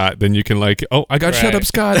up, Scott," then you can like, "Oh, I got Shut Right. up,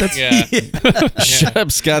 Scott." That's Shut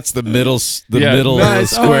up, Scott's the middle nice.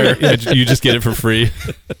 square. You just get it for free.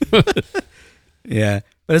 Yeah,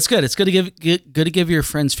 but it's good. It's good to give your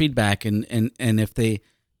friends feedback, and if they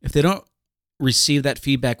don't receive that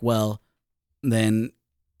feedback well, then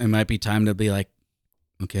it might be time to be like,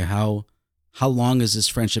 okay, how long is this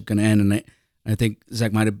friendship going to end? And I think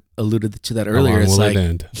Zach might have alluded to that earlier. How long It's will like it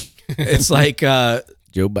end? it's like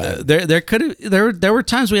Joe Biden. there were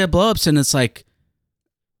times we had blowups, and it's like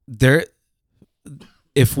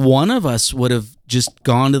if one of us would have just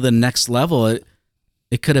gone to the next level,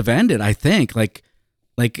 it could have ended. I think like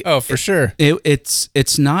Oh, for sure. it's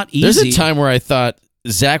not easy. There's a time where I thought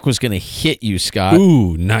Zach was going to hit you, Scott.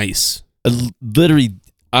 Ooh, nice. Literally,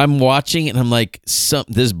 I'm watching and I'm like, this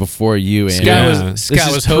is before you, Andy. Scott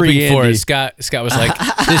was is hoping for pre-Andy. it. Scott was like,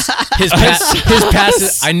 his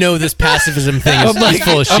passive. I know this pacifism thing is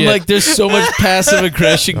full of shit. I'm like, there's so much passive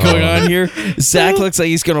aggression going on here. Zach looks like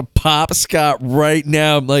he's gonna pop Scott right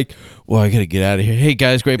now. I'm like, well, I gotta get out of here. Hey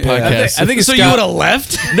guys, great podcast. I think so. Scott, You would have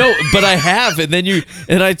left. No, but I have, and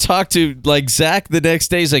then I talked to like Zach the next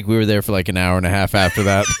day. He's like, we were there for like an hour and a half after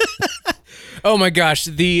that. oh my gosh,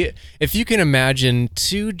 if you can imagine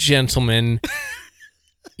two gentlemen,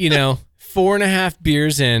 4.5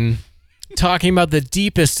 beers in, talking about the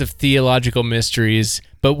deepest of theological mysteries,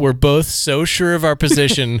 but we're both so sure of our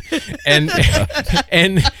position, and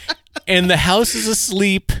the house is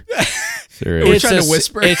asleep. We're trying to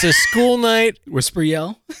whisper. It's a school night. Whisper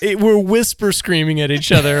yell. We're whisper screaming at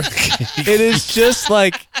each other. It is just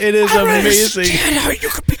like, it is amazing. How you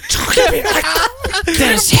could be talking to me like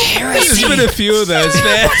there's heresy. There's been a few of those,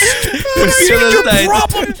 man.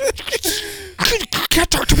 Problem. You can't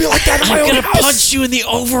talk to me like that. I'm gonna punch you in the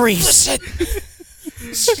ovaries. Listen.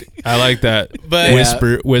 I like that. But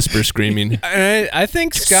whisper screaming. I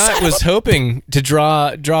think Scott was hoping to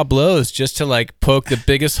draw blows just to like poke the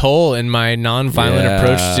biggest hole in my non-violent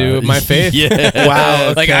approach to my faith. Yeah.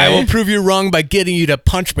 Wow. Like, I will prove you wrong by getting you to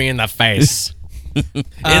punch me in the face. In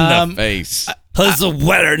the face. Who's the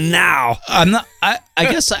winner now? I'm not. I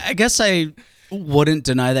guess I wouldn't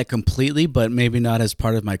deny that completely, but maybe not as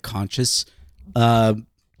part of my conscious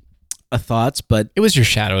thoughts. But It was your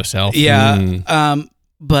shadow self. yeah.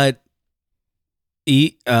 But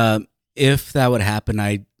if that would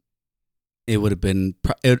happen, it would have been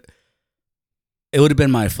it would have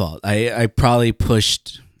been my fault. I probably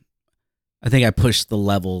pushed. I think I pushed the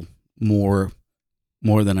level more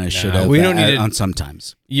than I should have. we don't need to- on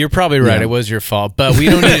sometimes. You're probably right. Yeah. It was your fault, but we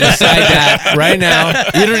don't need to decide that right now.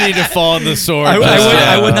 You don't need to fall on the sword.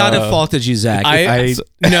 I would not have faulted you, Zach. No.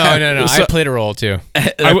 So- I played a role too.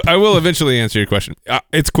 I will eventually answer your question.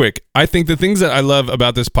 It's quick. I think the things that I love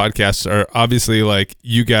about this podcast are obviously like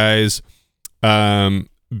you guys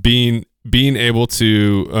being able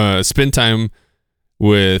to spend time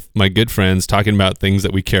with my good friends talking about things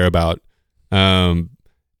that we care about,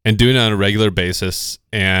 and doing it on a regular basis,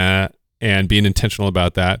 and being intentional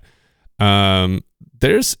about that.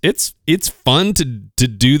 It's fun to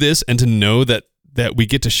do this and to know that we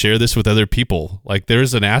get to share this with other people. Like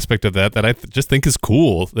there's an aspect of that I just think is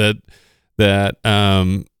cool, that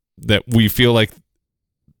we feel like,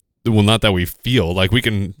 well, not that we feel like we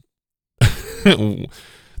can, the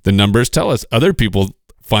numbers tell us other people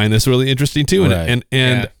find this really interesting too. Right.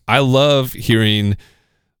 And I love hearing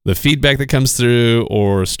the feedback that comes through,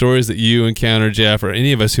 or stories that you encounter, Jeff, or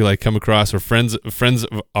any of us who like come across, or friends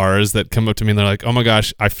of ours that come up to me and they're like, oh my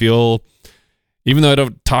gosh, I feel, even though I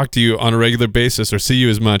don't talk to you on a regular basis or see you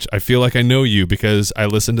as much, I feel like I know you because I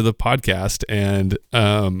listen to the podcast. And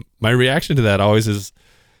my reaction to that always is,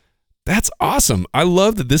 that's awesome. I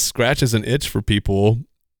love that this scratches an itch for people,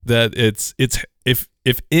 that it's if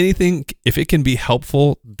anything, if it can be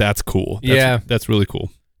helpful, that's cool. That's really cool.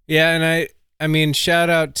 Yeah, and I mean, shout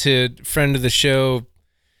out to friend of the show,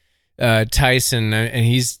 Tyson, and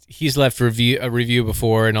he's left a review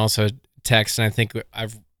before, and also text, and I think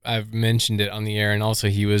I've mentioned it on the air, and also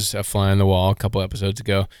he was a fly on the wall a couple episodes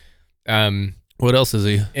ago. What else is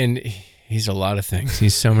he? And he's a lot of things.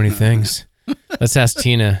 He's so many things. Let's ask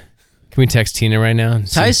Tina. Can we text Tina right now? And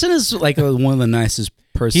see? Tyson is like one of the nicest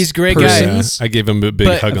persons. He's a great guy. Yeah, I gave him a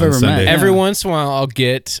big hug on Sunday. met. Every Yeah. once in a while, I'll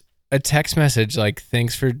get a text message like,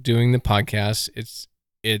 "Thanks for doing the podcast."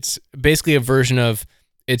 It's basically a version of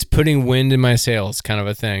 "it's putting wind in my sails" kind of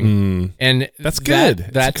a thing. And That's good.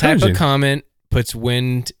 That It's type of encouraging. comment puts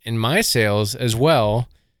wind in my sails as well.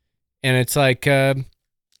 And it's like,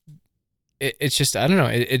 it's just, I don't know.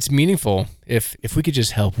 It's meaningful. If we could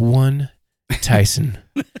just help one Tyson.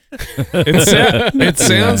 It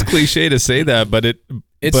sounds cliche to say that, but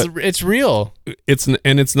It's real.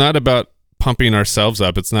 it's not about pumping ourselves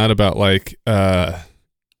up. It's not about like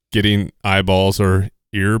getting eyeballs or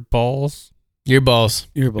earballs. Earballs.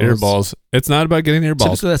 It's not about getting earballs.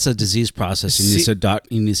 Typically, that's a disease process. You need to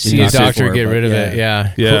see See a doctor, for it, get but rid of it.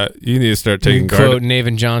 Yeah. Yeah, you need to start taking Quote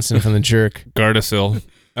Navin Johnson from The Jerk. Gardasil. Is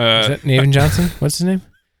that Navin Johnson? What's his name?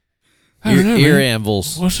 I don't know, Ear man.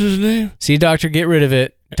 anvils. What's his name? See a doctor, get rid of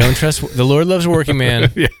it. Don't trust. The Lord loves a working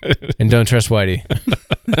man, Yeah. and don't trust Whitey.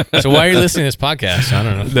 So why are you listening to this podcast? I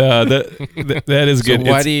don't know. No, that is So good.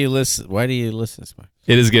 why It's- do you listen? Why do you listen this way?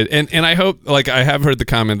 It is good, and I hope, like, I have heard the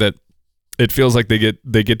comment that it feels like they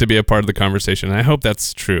get to be a part of the conversation. And I hope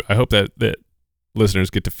that's true. I hope that listeners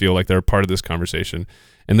get to feel like they're a part of this conversation,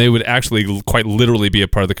 and they would actually quite literally be a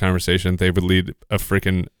part of the conversation. They would lead a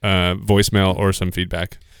freaking voicemail or some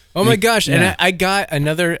feedback. Oh my gosh! Yeah. And I got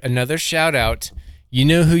another shout out. You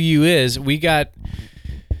know who you is.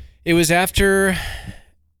 It was after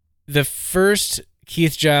the first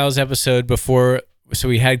Keith Giles episode before. So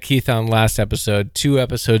we had Keith on last episode. 2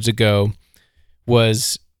 episodes ago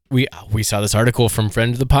was we saw this article from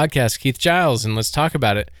friend of the podcast, Keith Giles, and let's talk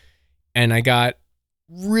about it. And I got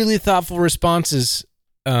really thoughtful responses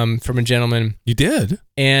from a gentleman. You did?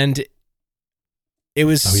 And it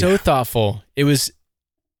was so thoughtful. It was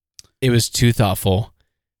too thoughtful.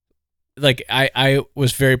 Like I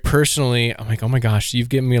was very personally, I'm like, oh my gosh, you've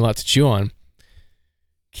given me a lot to chew on.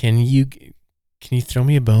 Can you throw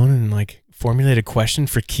me a bone and like formulate a question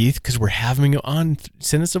for Keith? Because we're having him on.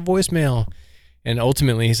 Send us a voicemail. And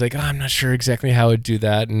ultimately he's like, I'm not sure exactly how I'd do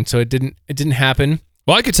that. And so it didn't happen.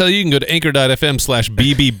 Well, I could tell you can go to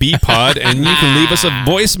anchor.fm/BBBpod and you can leave us a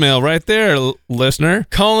voicemail right there, listener.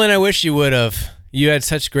 Colin, I wish you would have. You had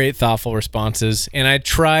such great, thoughtful responses. And I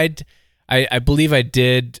tried, I believe I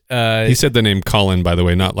did. He said the name Colin, by the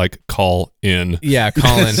way, not like call in. Yeah,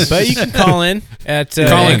 Colin. But you can call in at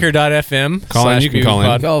anchor.fm. Colin, you can call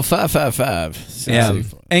in. Call 555. Yeah.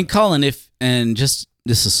 And Colin, this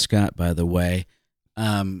is Scott, by the way.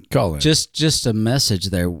 Call in. Just a message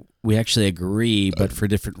there. We actually agree, but for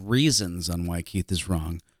different reasons on why Keith is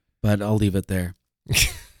wrong. But I'll leave it there.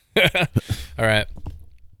 All right.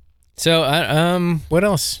 So, what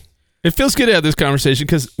else? It feels good to have this conversation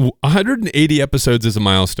because 180 episodes is a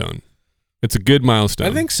milestone. It's a good milestone.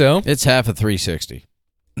 I think so. It's half a 360.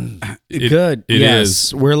 Good. it yes.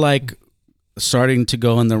 is. We're like starting to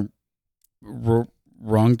go in the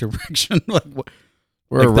wrong direction.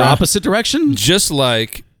 We're the opposite direction. Just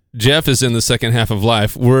like Jeff is in the second half of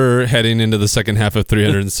life, we're heading into the second half of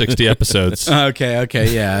 360 episodes.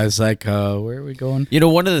 Okay. Yeah. I was like, where are we going? You know,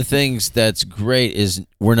 one of the things that's great is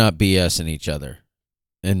we're not BSing each other.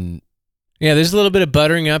 And Yeah, there's a little bit of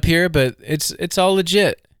buttering up here, but it's all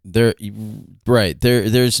legit.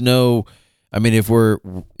 there's no, I mean, if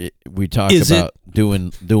we talk Is about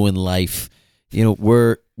doing life, you know,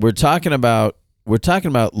 we're talking about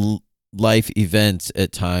life events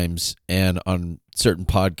at times and on certain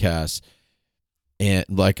podcasts. And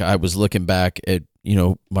like I was looking back at, you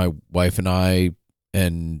know, my wife and I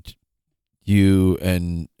and you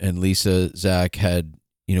and Lisa, Zach had,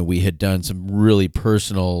 you know, we had done some really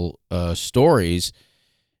personal stories,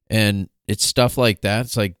 and it's stuff like that.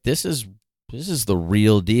 It's like, this is the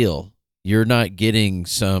real deal. You're not getting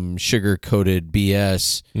some sugar-coated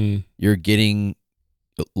BS. You're getting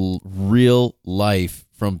real life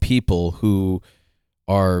from people who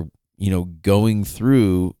are, going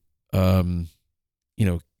through, could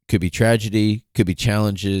be tragedy, could be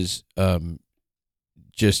challenges,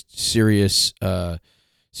 just serious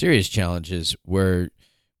challenges where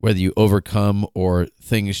whether you overcome or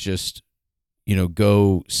things just,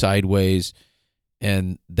 go sideways.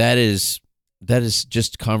 And that is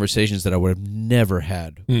just conversations that I would have never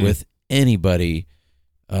had with anybody,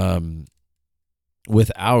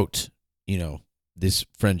 without, these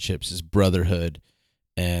friendships, this brotherhood,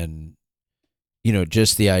 and,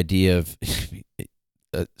 just the idea of,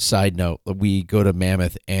 side note, we go to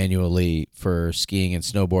Mammoth annually for skiing and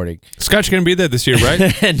snowboarding. Scott's going to be there this year,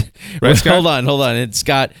 right? And, Right, Scott? Hold on. And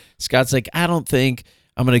Scott's like, I don't think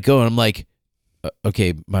I'm going to go. And I'm like,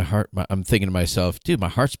 okay, I'm thinking to myself, dude, my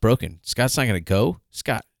heart's broken. Scott's not going to go?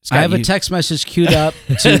 Scott, I have a text message queued up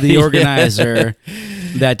to the organizer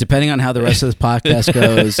that depending on how the rest of this podcast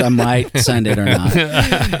goes, I might send it or not.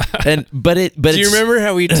 But do you remember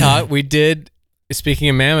how we taught? We did. Speaking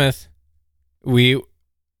of Mammoth, we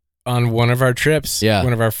on one of our trips,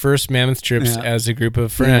 one of our first Mammoth trips as a group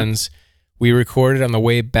of friends, we recorded on the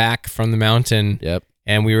way back from the mountain. Yep.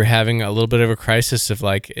 And we were having a little bit of a crisis of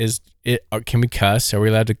like, can we cuss? Are we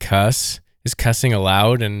allowed to cuss? Is cussing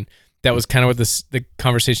allowed? And that was kind of what the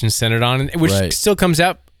conversation centered on, and which still comes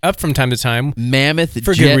up from time to time. Mammoth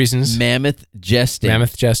for good reasons. Mammoth jesting.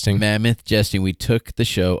 We took the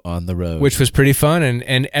show on the road, which was pretty fun.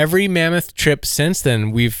 And every Mammoth trip since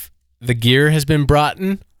then, the gear has been brought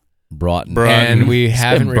in, and we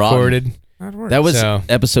haven't recorded. That was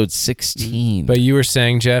episode 16. But you were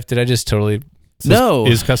saying, Jeff, did I just totally? No.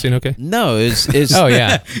 Is cussing okay? No, is oh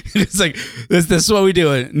yeah. It's like this is what we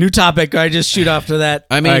do. A new topic. I just shoot off to that.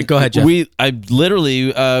 I mean, all right, go ahead, Jeff. I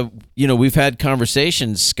literally, we've had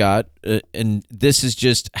conversations, Scott, and this is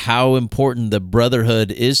just how important the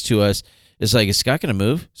brotherhood is to us. It's like, is Scott going to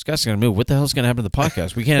move? Scott's going to move. What the hell's going to happen to the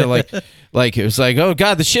podcast? We can't like it was like, oh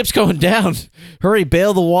God, the ship's going down. Hurry,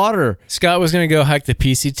 bail the water. Scott was going to go hike the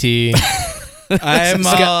PCT.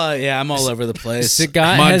 I'm all over the place.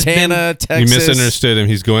 Scott Montana, Texas. You misunderstood him.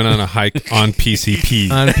 He's going on a hike on PCP.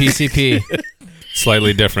 On PCP.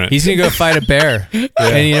 Slightly different. He's going to go fight a bear.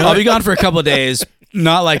 And I'll be gone for a couple of days.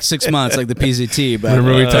 Not like 6 months like the PCT. But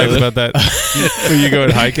remember we talked about that? When you go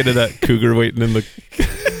and hike into that cougar waiting in the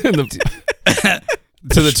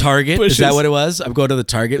to the Target? bushes. Is that what it was? I'm going to the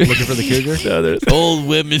Target looking for the cougar? No, there's old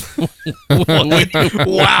women.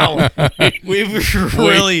 Wow. We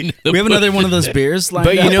have another one of those beers lined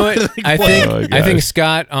But you up. know what? I think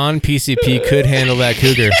Scott on PCP could handle that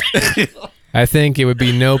cougar. I think it would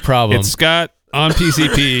be no problem. It's Scott on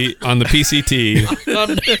PCP on the PCT.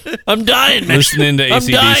 I'm dying, man. Listening to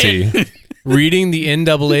ACDC. Reading the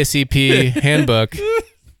NAACP handbook.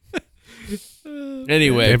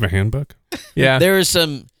 Anyway, They have a handbook? Yeah. there is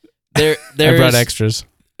some. I brought extras.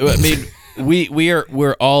 I mean,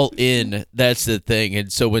 we're all in. That's the thing.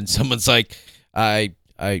 And so when someone's like, I'm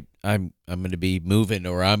going to be moving,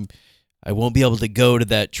 or I won't be able to go to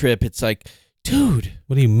that trip, it's like, dude,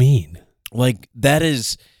 What do you mean? like that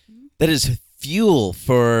is fuel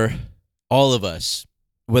for all of us,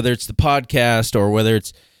 whether it's the podcast or whether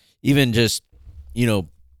it's even just,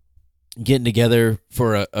 getting together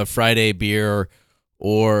for a Friday beer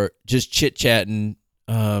or just chit-chatting,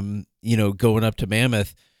 going up to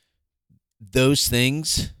Mammoth. Those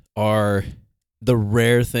things are the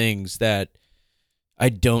rare things that I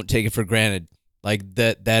don't take it for granted. Like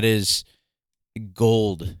that is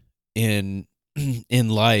gold in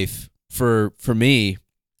life for me,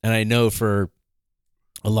 and I know for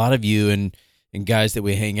a lot of you and guys that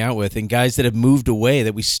we hang out with and guys that have moved away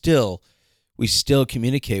that we still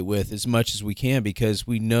communicate with as much as we can, because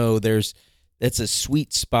we know that's a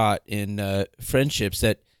sweet spot in friendships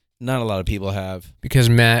that not a lot of people have. Because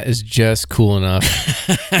Matt is just cool enough.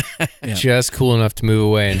 Just cool enough to move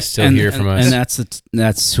away and still hear from us. And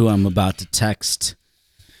that's who I'm about to text.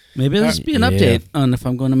 Maybe this will be an update on if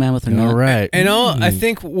I'm going to Mammoth or not. All right. And I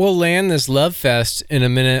think we'll land this Love Fest in a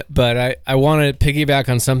minute, but I want to piggyback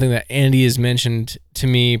on something that Andy has mentioned to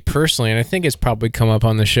me personally, and I think it's probably come up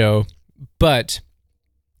on the show. But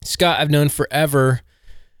Scott, I've known forever,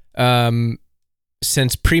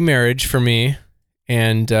 since pre-marriage for me,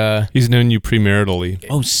 and He's known you premaritally.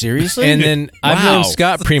 Oh, seriously? and then I've known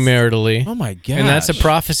Scott premaritally, Oh my god! and that's a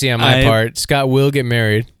prophecy on my part. Scott will get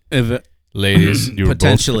married, ladies. You were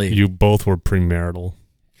Potentially. you both were premarital.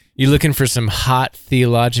 You looking for some hot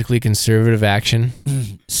theologically conservative action?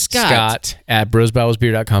 Scott at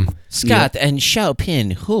brosbowelsbeer.com. Scott and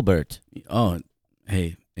Xiaopin Hulbert. Oh,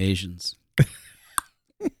 hey, Asians.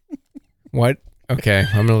 What? Okay,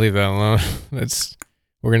 I'm gonna leave that alone.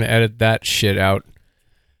 We're gonna edit that shit out.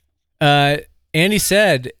 Andy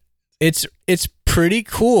said it's pretty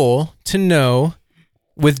cool to know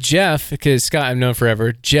with Jeff, because Scott I've known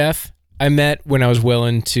forever. Jeff I met when I was well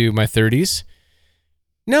into my 30s.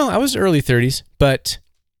 No, I was early 30s, but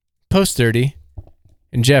post 30.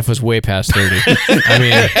 And Jeff was way past 30. I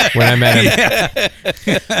mean, when I met him.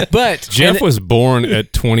 But Jeff was born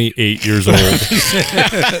at 28 years old.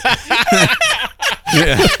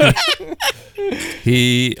 Yeah.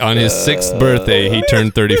 He, on his 6th birthday, he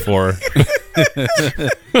turned 34.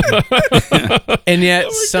 And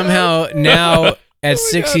yet somehow now at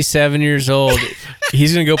 67 years old,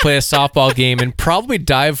 he's going to go play a softball game and probably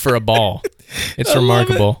dive for a ball. It's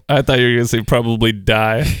remarkable. I thought you were going to say probably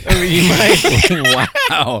die. I mean, he might.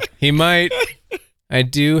 Wow. He might. I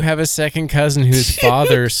do have a second cousin whose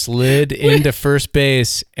father slid into first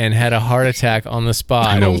base and had a heart attack on the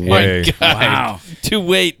spot. No way. God. Wow. To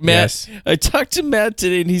wait, Matt. Yes. I talked to Matt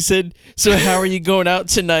today, and he said, "So how are you going out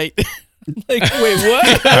tonight?" Like, wait,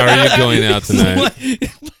 what? How are you going out tonight?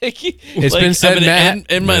 It's been said, I'm gonna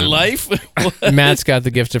Matt- end my life. What? Matt's got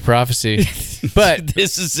the gift of prophecy. But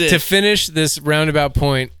This is it. to finish this roundabout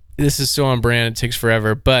point, this is so on brand, it takes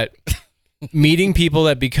forever, but meeting people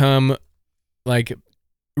that become like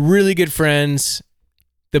really good friends,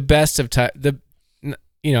 the best of time,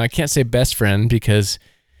 I can't say best friend because,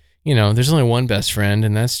 there's only one best friend,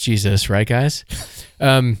 and that's Jesus, right, guys?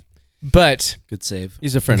 But Good save.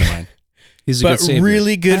 He's a friend of mine. He's a good savior.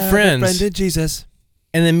 really good friends. Jesus.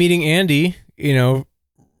 And then meeting Andy,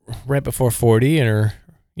 right before 40 or,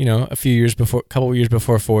 a couple years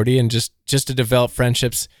before 40, and just to develop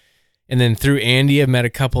friendships. And then through Andy, I've met a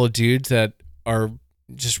couple of dudes that are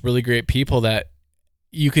just really great people that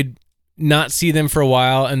you could not see them for a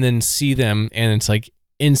while and then see them, and it's like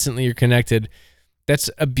instantly you're connected. That's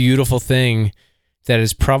a beautiful thing that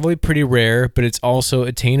is probably pretty rare, but it's also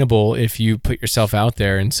attainable if you put yourself out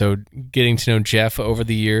there. And so getting to know Jeff over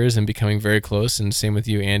the years and becoming very close, and same with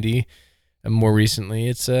you, Andy, more recently,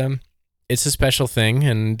 it's a special thing,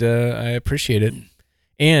 and I appreciate it.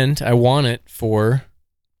 And I want it for,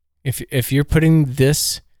 if you're putting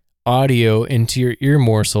this audio into your ear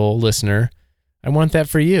morsel, listener, I want that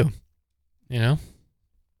for you. May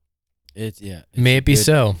it be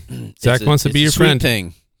so. Zach wants to be your friend.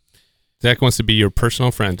 Thing. Zach wants to be your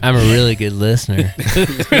personal friend. I'm a really good listener.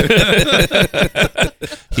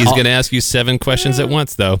 He's going to ask you 7 questions at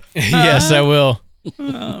once, though. Yes, I will.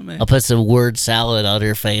 Oh, man. I'll put some word salad on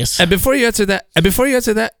your face. And before you answer that, I I thought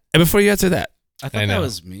that know.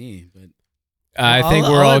 was me, but I think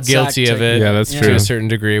I'll we're all let Zach guilty of take it. it. Yeah, that's To true. a certain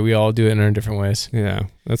degree. We all do it in our different ways. Yeah,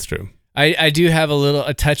 that's true. I do have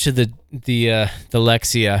a touch of the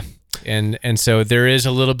Lexia, and so there is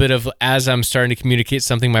a little bit of, as I'm starting to communicate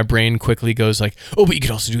something, my brain quickly goes like, oh, but you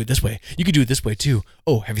could also do it this way. You could do it this way too.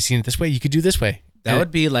 Oh, have you seen it this way? You could do it this way. that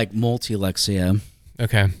would be like multi-Lexia.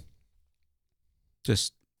 Okay.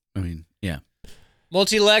 Yeah.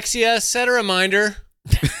 Multi-Lexia, set a reminder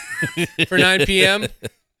for 9 p.m.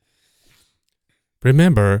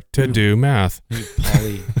 Remember to do math.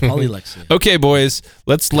 Polylexia. Okay, boys,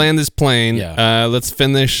 let's land this plane. Yeah. Let's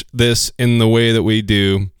finish this in the way that we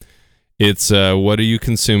do. It's what are you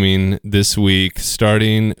consuming this week?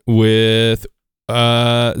 Starting with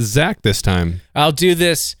Zach this time. I'll do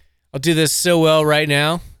this so well right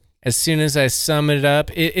now. As soon as I sum it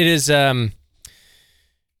up, it is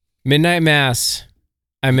Midnight Mass.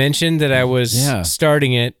 I mentioned that I was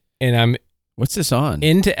starting it, and I'm What's this on?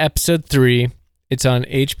 into episode 3. It's on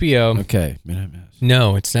HBO. Okay. Midnight Mass.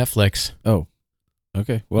 No, it's Netflix. Oh.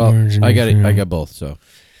 Okay. Well, Origin I got it. I Film. got both. So.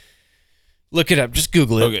 Look it up. Just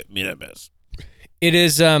Google it. Okay. Midnight Mass. It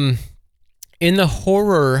is in the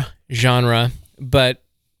horror genre, but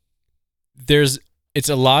it's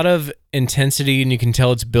a lot of intensity, and you can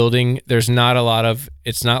tell it's building. There's not a lot of,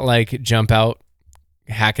 it's not like Jump Out,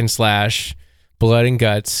 hack and slash, blood and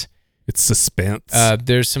guts. It's suspense.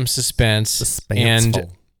 There's some suspense, and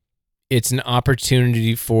it's an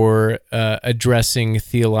opportunity for addressing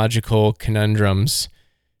theological conundrums.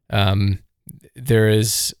 There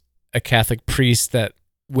is a Catholic priest that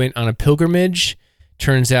went on a pilgrimage.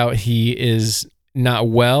 Turns out he is not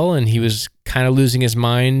well, and he was kind of losing his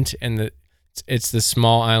mind, and it's the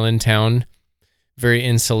small island town, very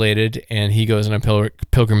insulated, and he goes on a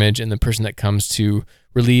pilgrimage, and the person that comes to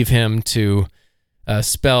relieve him, to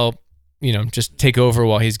just take over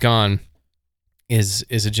while he's gone, is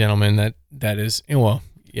a gentleman that is, well,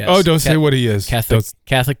 yes. Oh, don't say what he is.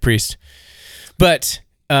 Catholic priest. But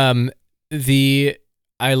I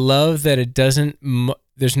love that it doesn't,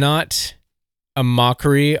 there's not a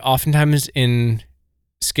mockery. Oftentimes in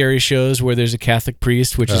scary shows where there's a Catholic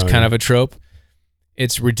priest, which is kind of a trope,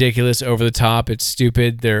 it's ridiculous, over the top, it's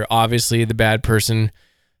stupid. They're obviously the bad person.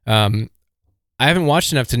 I haven't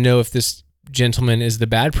watched enough to know if this gentleman is the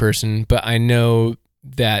bad person, but I know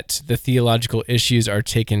that the theological issues are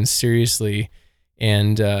taken seriously,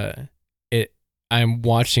 and I'm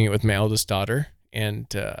watching it with my eldest daughter, and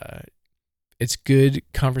it's good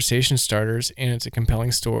conversation starters, and it's a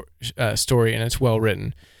compelling story, and it's well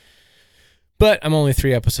written. But I'm only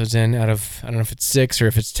 3 episodes in out of, I don't know if it's 6 or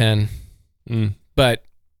if it's 10. But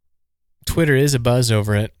Twitter is a buzz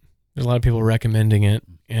over it. There's a lot of people recommending it.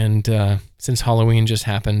 And since Halloween just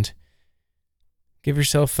happened, give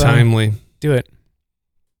yourself Timely. Do it.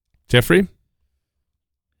 Jeffrey?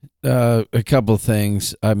 A couple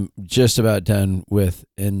things. I'm just about done with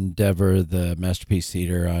Endeavor, the Masterpiece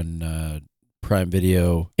Theater on Prime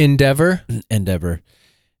Video. Endeavor,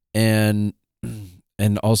 and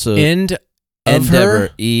also End of Endeavor, her.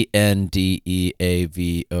 Endeavor.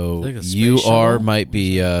 Like a space UR shuttle? might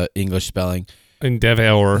be English spelling,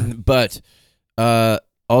 Endeavor. but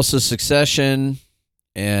also Succession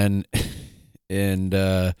and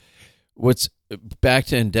what's back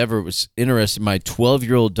to Endeavor was interesting. My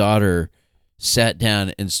 12-year-old daughter sat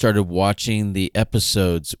down and started watching the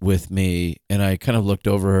episodes with me, and I kind of looked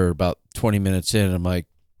over her about 20 minutes in, and I'm like,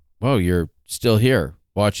 whoa, you're still here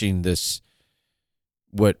watching this,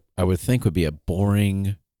 what I would think would be a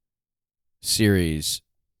boring series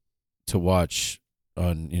to watch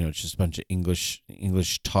on, just a bunch of English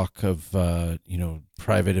talk of,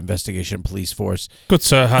 private investigation police force. Good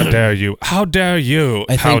sir, how dare you? How dare you?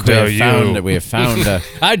 I How think dare we have found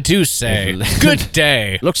I do say, good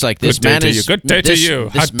day. looks like this Good day man to is you. Good day to this, you.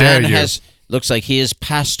 This How dare man you. looks like he has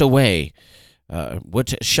passed away.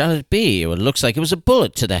 What shall it be? Well, it looks like it was a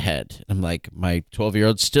bullet to the head. I'm like, my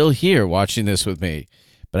 12-year-old's still here watching this with me,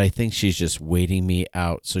 but I think she's just waiting me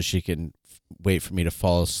out so she can wait for me to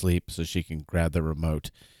fall asleep so she can grab the remote.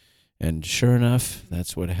 And sure enough,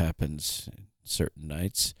 that's what happens certain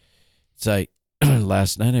nights. It's like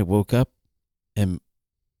last night I woke up and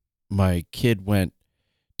my kid went,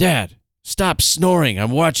 "Dad, stop snoring.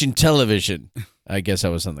 I'm watching television." I guess I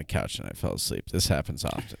was on the couch and I fell asleep. This happens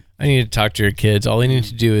often. I need to talk to your kids. All you need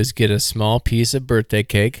to do is get a small piece of birthday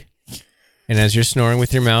cake, and as you're snoring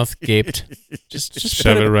with your mouth gaped, just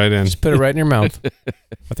Shove it right in. Just put it right in your mouth. I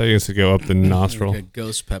thought you were going to go up the nostril. Like a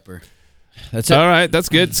ghost pepper. That's it. All right, that's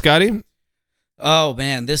good. Scotty? Oh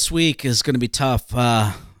man, this week is going to be tough.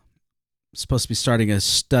 I'm supposed to be starting a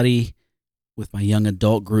study with my young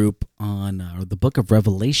adult group on the Book of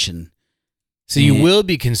Revelation. So you Yeah. will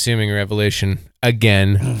be consuming Revelation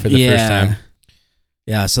again for the first time.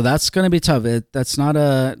 Yeah, so that's going to be tough. It's not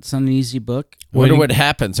an easy book. I wonder When- what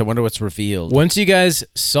happens. I wonder what's revealed. Once you guys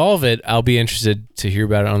solve it, I'll be interested to hear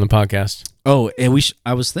about it on the podcast. Oh, and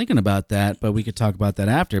I was thinking about that, but we could talk about that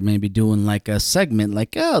after. Maybe doing like a segment,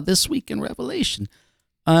 like this week in Revelation.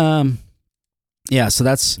 Yeah. So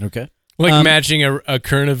that's Okay. Like matching a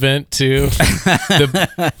current event to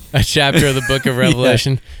a chapter of the Book of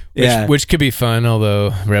Revelation, which could be fun,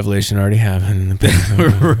 although Revelation already happened.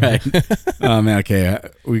 right. Oh man. Okay,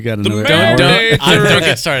 we got another man- hour. Don't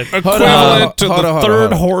get started. Equivalent to hold the on.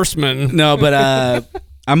 third horseman. No, but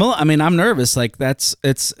I'm nervous. Like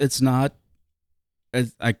it's not.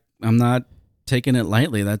 I'm not taking it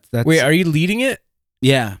lightly. That's Wait, are you leading it?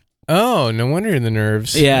 yeah. Oh, no wonder you're in the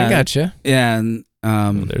nerves. Yeah. I gotcha. Yeah, and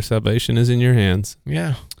Their salvation is in your hands.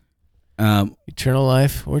 Yeah. um Eternal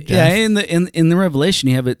life or death. yeah, in the Revelation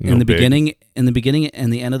you have it No in the big. beginning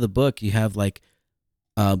and the end of the book you have like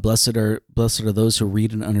blessed are those who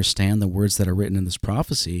read and understand the words that are written in this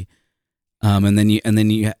prophecy. And then you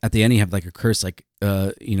at the end you have like a curse, like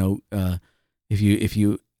if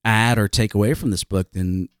you add or take away from this book,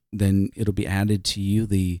 then it'll be added to you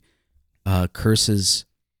the curses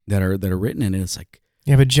that are written in it. It's like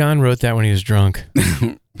Yeah, but John wrote that when he was drunk.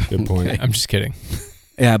 Good point. I'm just kidding.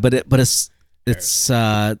 yeah, but it's that's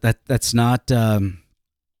not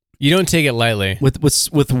You don't take it lightly.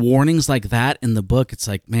 with warnings like that in the book. It's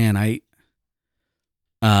like, man, I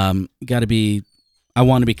got to be. I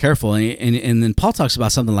want to be careful, and then Paul talks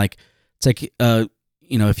about something like it's like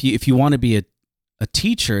if you want to be a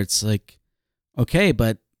teacher, it's like okay,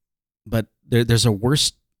 but there's a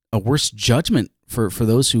worse judgment for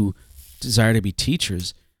those who desire to be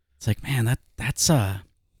teachers. It's like, man, that's a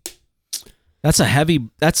heavy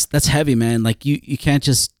that's heavy, man. Like you can't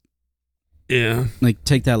just Yeah. like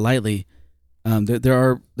take that lightly. There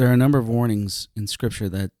are a number of warnings in Scripture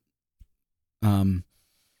that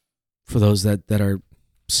for those that are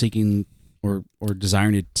seeking or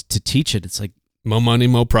desiring to teach it. It's like Mo money,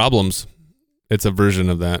 mo problems. It's a version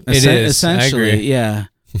of that. It is. I essentially, agree.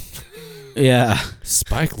 yeah.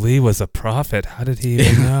 Spike Lee was a prophet. How did he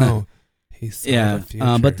even know? He saw Yeah. the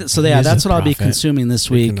future. So He yeah, is that's a what I'll be prophet. consuming this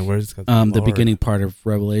Speaking week. the words of The Lord. beginning part of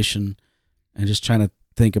Revelation, and just trying to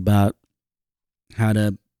think about how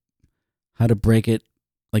to break it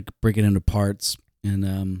into parts,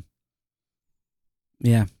 and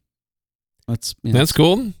yeah, That's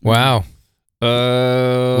cool. Wow.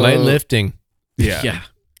 Light lifting. Yeah. yeah.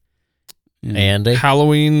 Andy.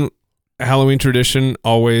 Halloween tradition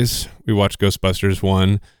always. We watched Ghostbusters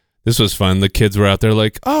 1. This was fun. The kids were out there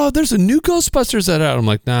like, "Oh, there's a new Ghostbusters that out." I'm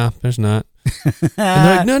like, "Nah, there's not."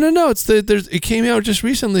 And they're like, "No, it came out just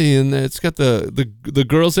recently and it's got the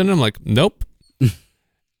girls in it." I'm like, "Nope."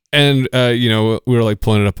 And we were like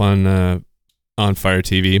pulling it up on Fire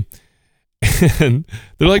TV. And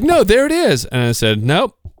they're like, "No, there it is." And I said,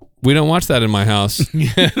 "Nope. We don't watch that in my house."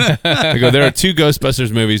 I go, "There are 2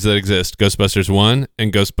 Ghostbusters movies that exist, Ghostbusters 1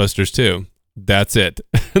 and Ghostbusters 2. That's it."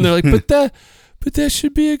 And they're like, but that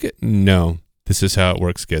should be a good... No, this is how it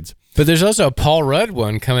works, kids. But there's also a Paul Rudd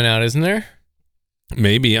one coming out, isn't there?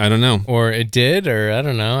 Maybe, I don't know. Or it did, or I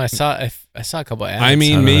don't know. I saw a couple ads. I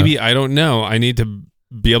mean, don't know. maybe, I don't know. I need to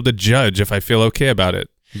be able to judge if I feel okay about it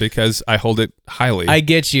because I hold it highly. I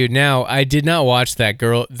get you. Now, I did not watch that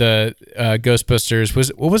girl, the Ghostbusters.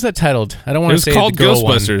 What was that titled? I don't It want to was say called the girl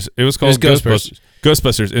one. Ghostbusters. It was called Ghostbusters.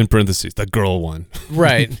 Ghostbusters in parentheses, the girl one.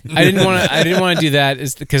 Right. I didn't want to do that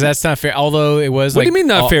because that's not fair. Although it was What like do you mean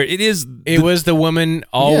not all- fair? It is. It was the woman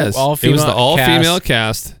all Yes, female. it was the all cast, female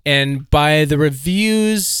cast. and by the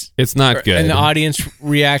reviews It's not good. and the audience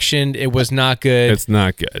reaction, it was not good. It's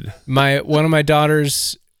not good. One of my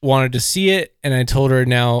daughters wanted to see it, and I told her,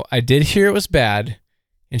 now I did hear it was bad,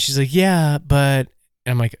 and she's like, yeah, but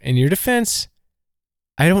and I'm like, in your defense,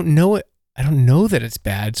 I don't know it. I don't know that it's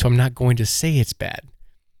bad, so I'm not going to say it's bad.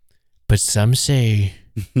 But some say,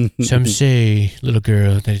 little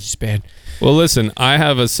girl, that it's bad. Well, listen, I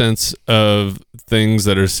have a sense of things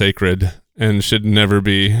that are sacred and should never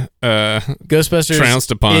be Ghostbusters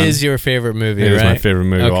trounced upon. is your favorite movie, It is right? my favorite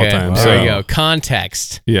movie of all time. There So, you go.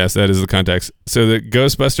 Context. yes, that is the context. So the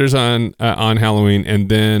Ghostbusters on Halloween, and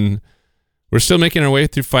then we're still making our way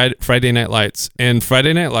through Friday Night Lights. And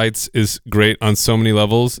Friday Night Lights is great on so many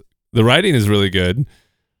levels. The writing is really good,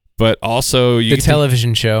 but also The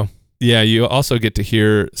television show. Yeah, you also get to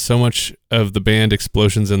hear so much of the band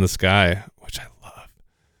Explosions in the Sky, which I love.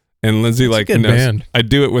 And Lindsay It's a good knows band. I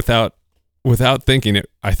do it without thinking it.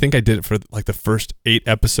 I think I did it for like the first 8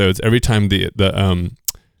 episodes. Every time the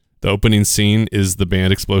opening scene is the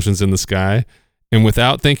band Explosions in the Sky, and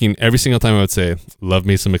without thinking, every single time I would say, "Love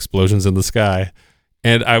me some Explosions in the Sky."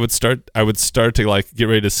 And I would start to like get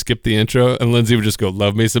ready to skip the intro, and Lindsay would just go,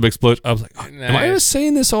 "Love me some explosion." I was like, "Am I Nice.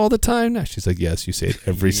 saying this all the time?" No, she's like, "Yes, you say it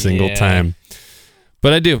every single Yeah. time."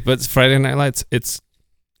 But I do. But it's Friday Night Lights, it's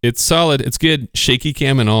solid. It's good. Shaky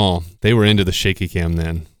cam and all. They were into the shaky cam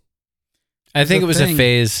then. I think the it was thing. a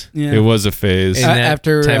phase. Yeah. It was a phase. In that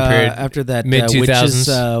after time period, after that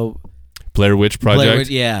mid-2000s. Blair Witch Project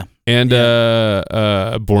yeah. and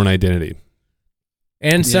Born Identity.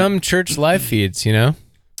 And Yeah. some church live feeds, you know,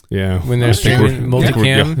 Yeah. when they're I think streaming we're- I think we're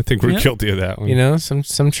multicam. I think we're Yeah. guilty of that one. You know,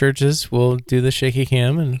 some churches will do the shaky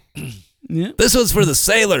cam, and Yeah. This was for the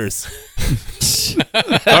sailors. All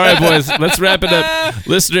right, boys, let's wrap it up.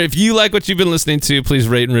 Listener, if you like what you've been listening to, please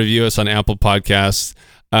rate and review us on Apple Podcasts.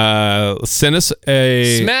 Send us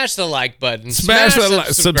a smash the like button, smash the like,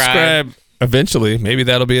 subscribe. Eventually, maybe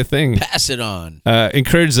that'll be a thing. Pass it on.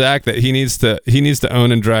 Encourage Zach that he needs to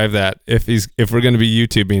own and drive that. If we're going to be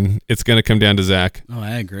YouTubing, it's going to come down to Zach. Oh,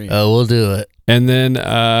 I agree. Oh, we'll do it. And then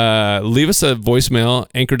leave us a voicemail,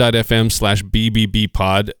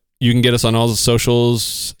 anchor.fm/BBBpod. You can get us on all the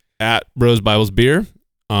socials at Bros Bibles Beer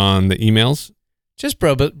on the emails. Just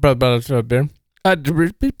beer.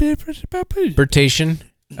 Bertation.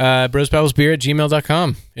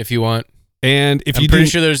 brosbibblesbeer@gmail.com if you want. And if I'm you pretty do,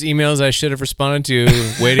 sure there's emails I should have responded to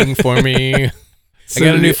waiting for me. I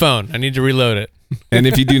got a new phone. I need to reload it. and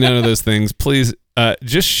if you do none of those things, please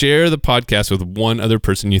just share the podcast with one other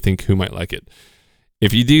person you think who might like it.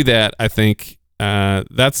 If you do that, I think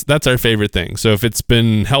that's our favorite thing. So if it's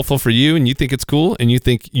been helpful for you and you think it's cool and you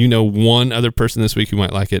think you know one other person this week who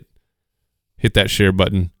might like it, hit that share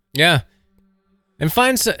button. Yeah. And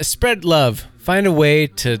spread love. Find a way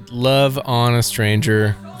to love on a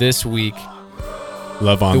stranger this week.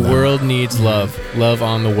 Love on The them. world needs love. Love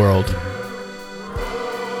on the world.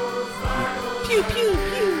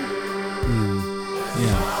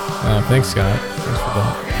 Yeah. Thanks, Scott. Thanks for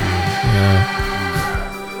that. Yeah.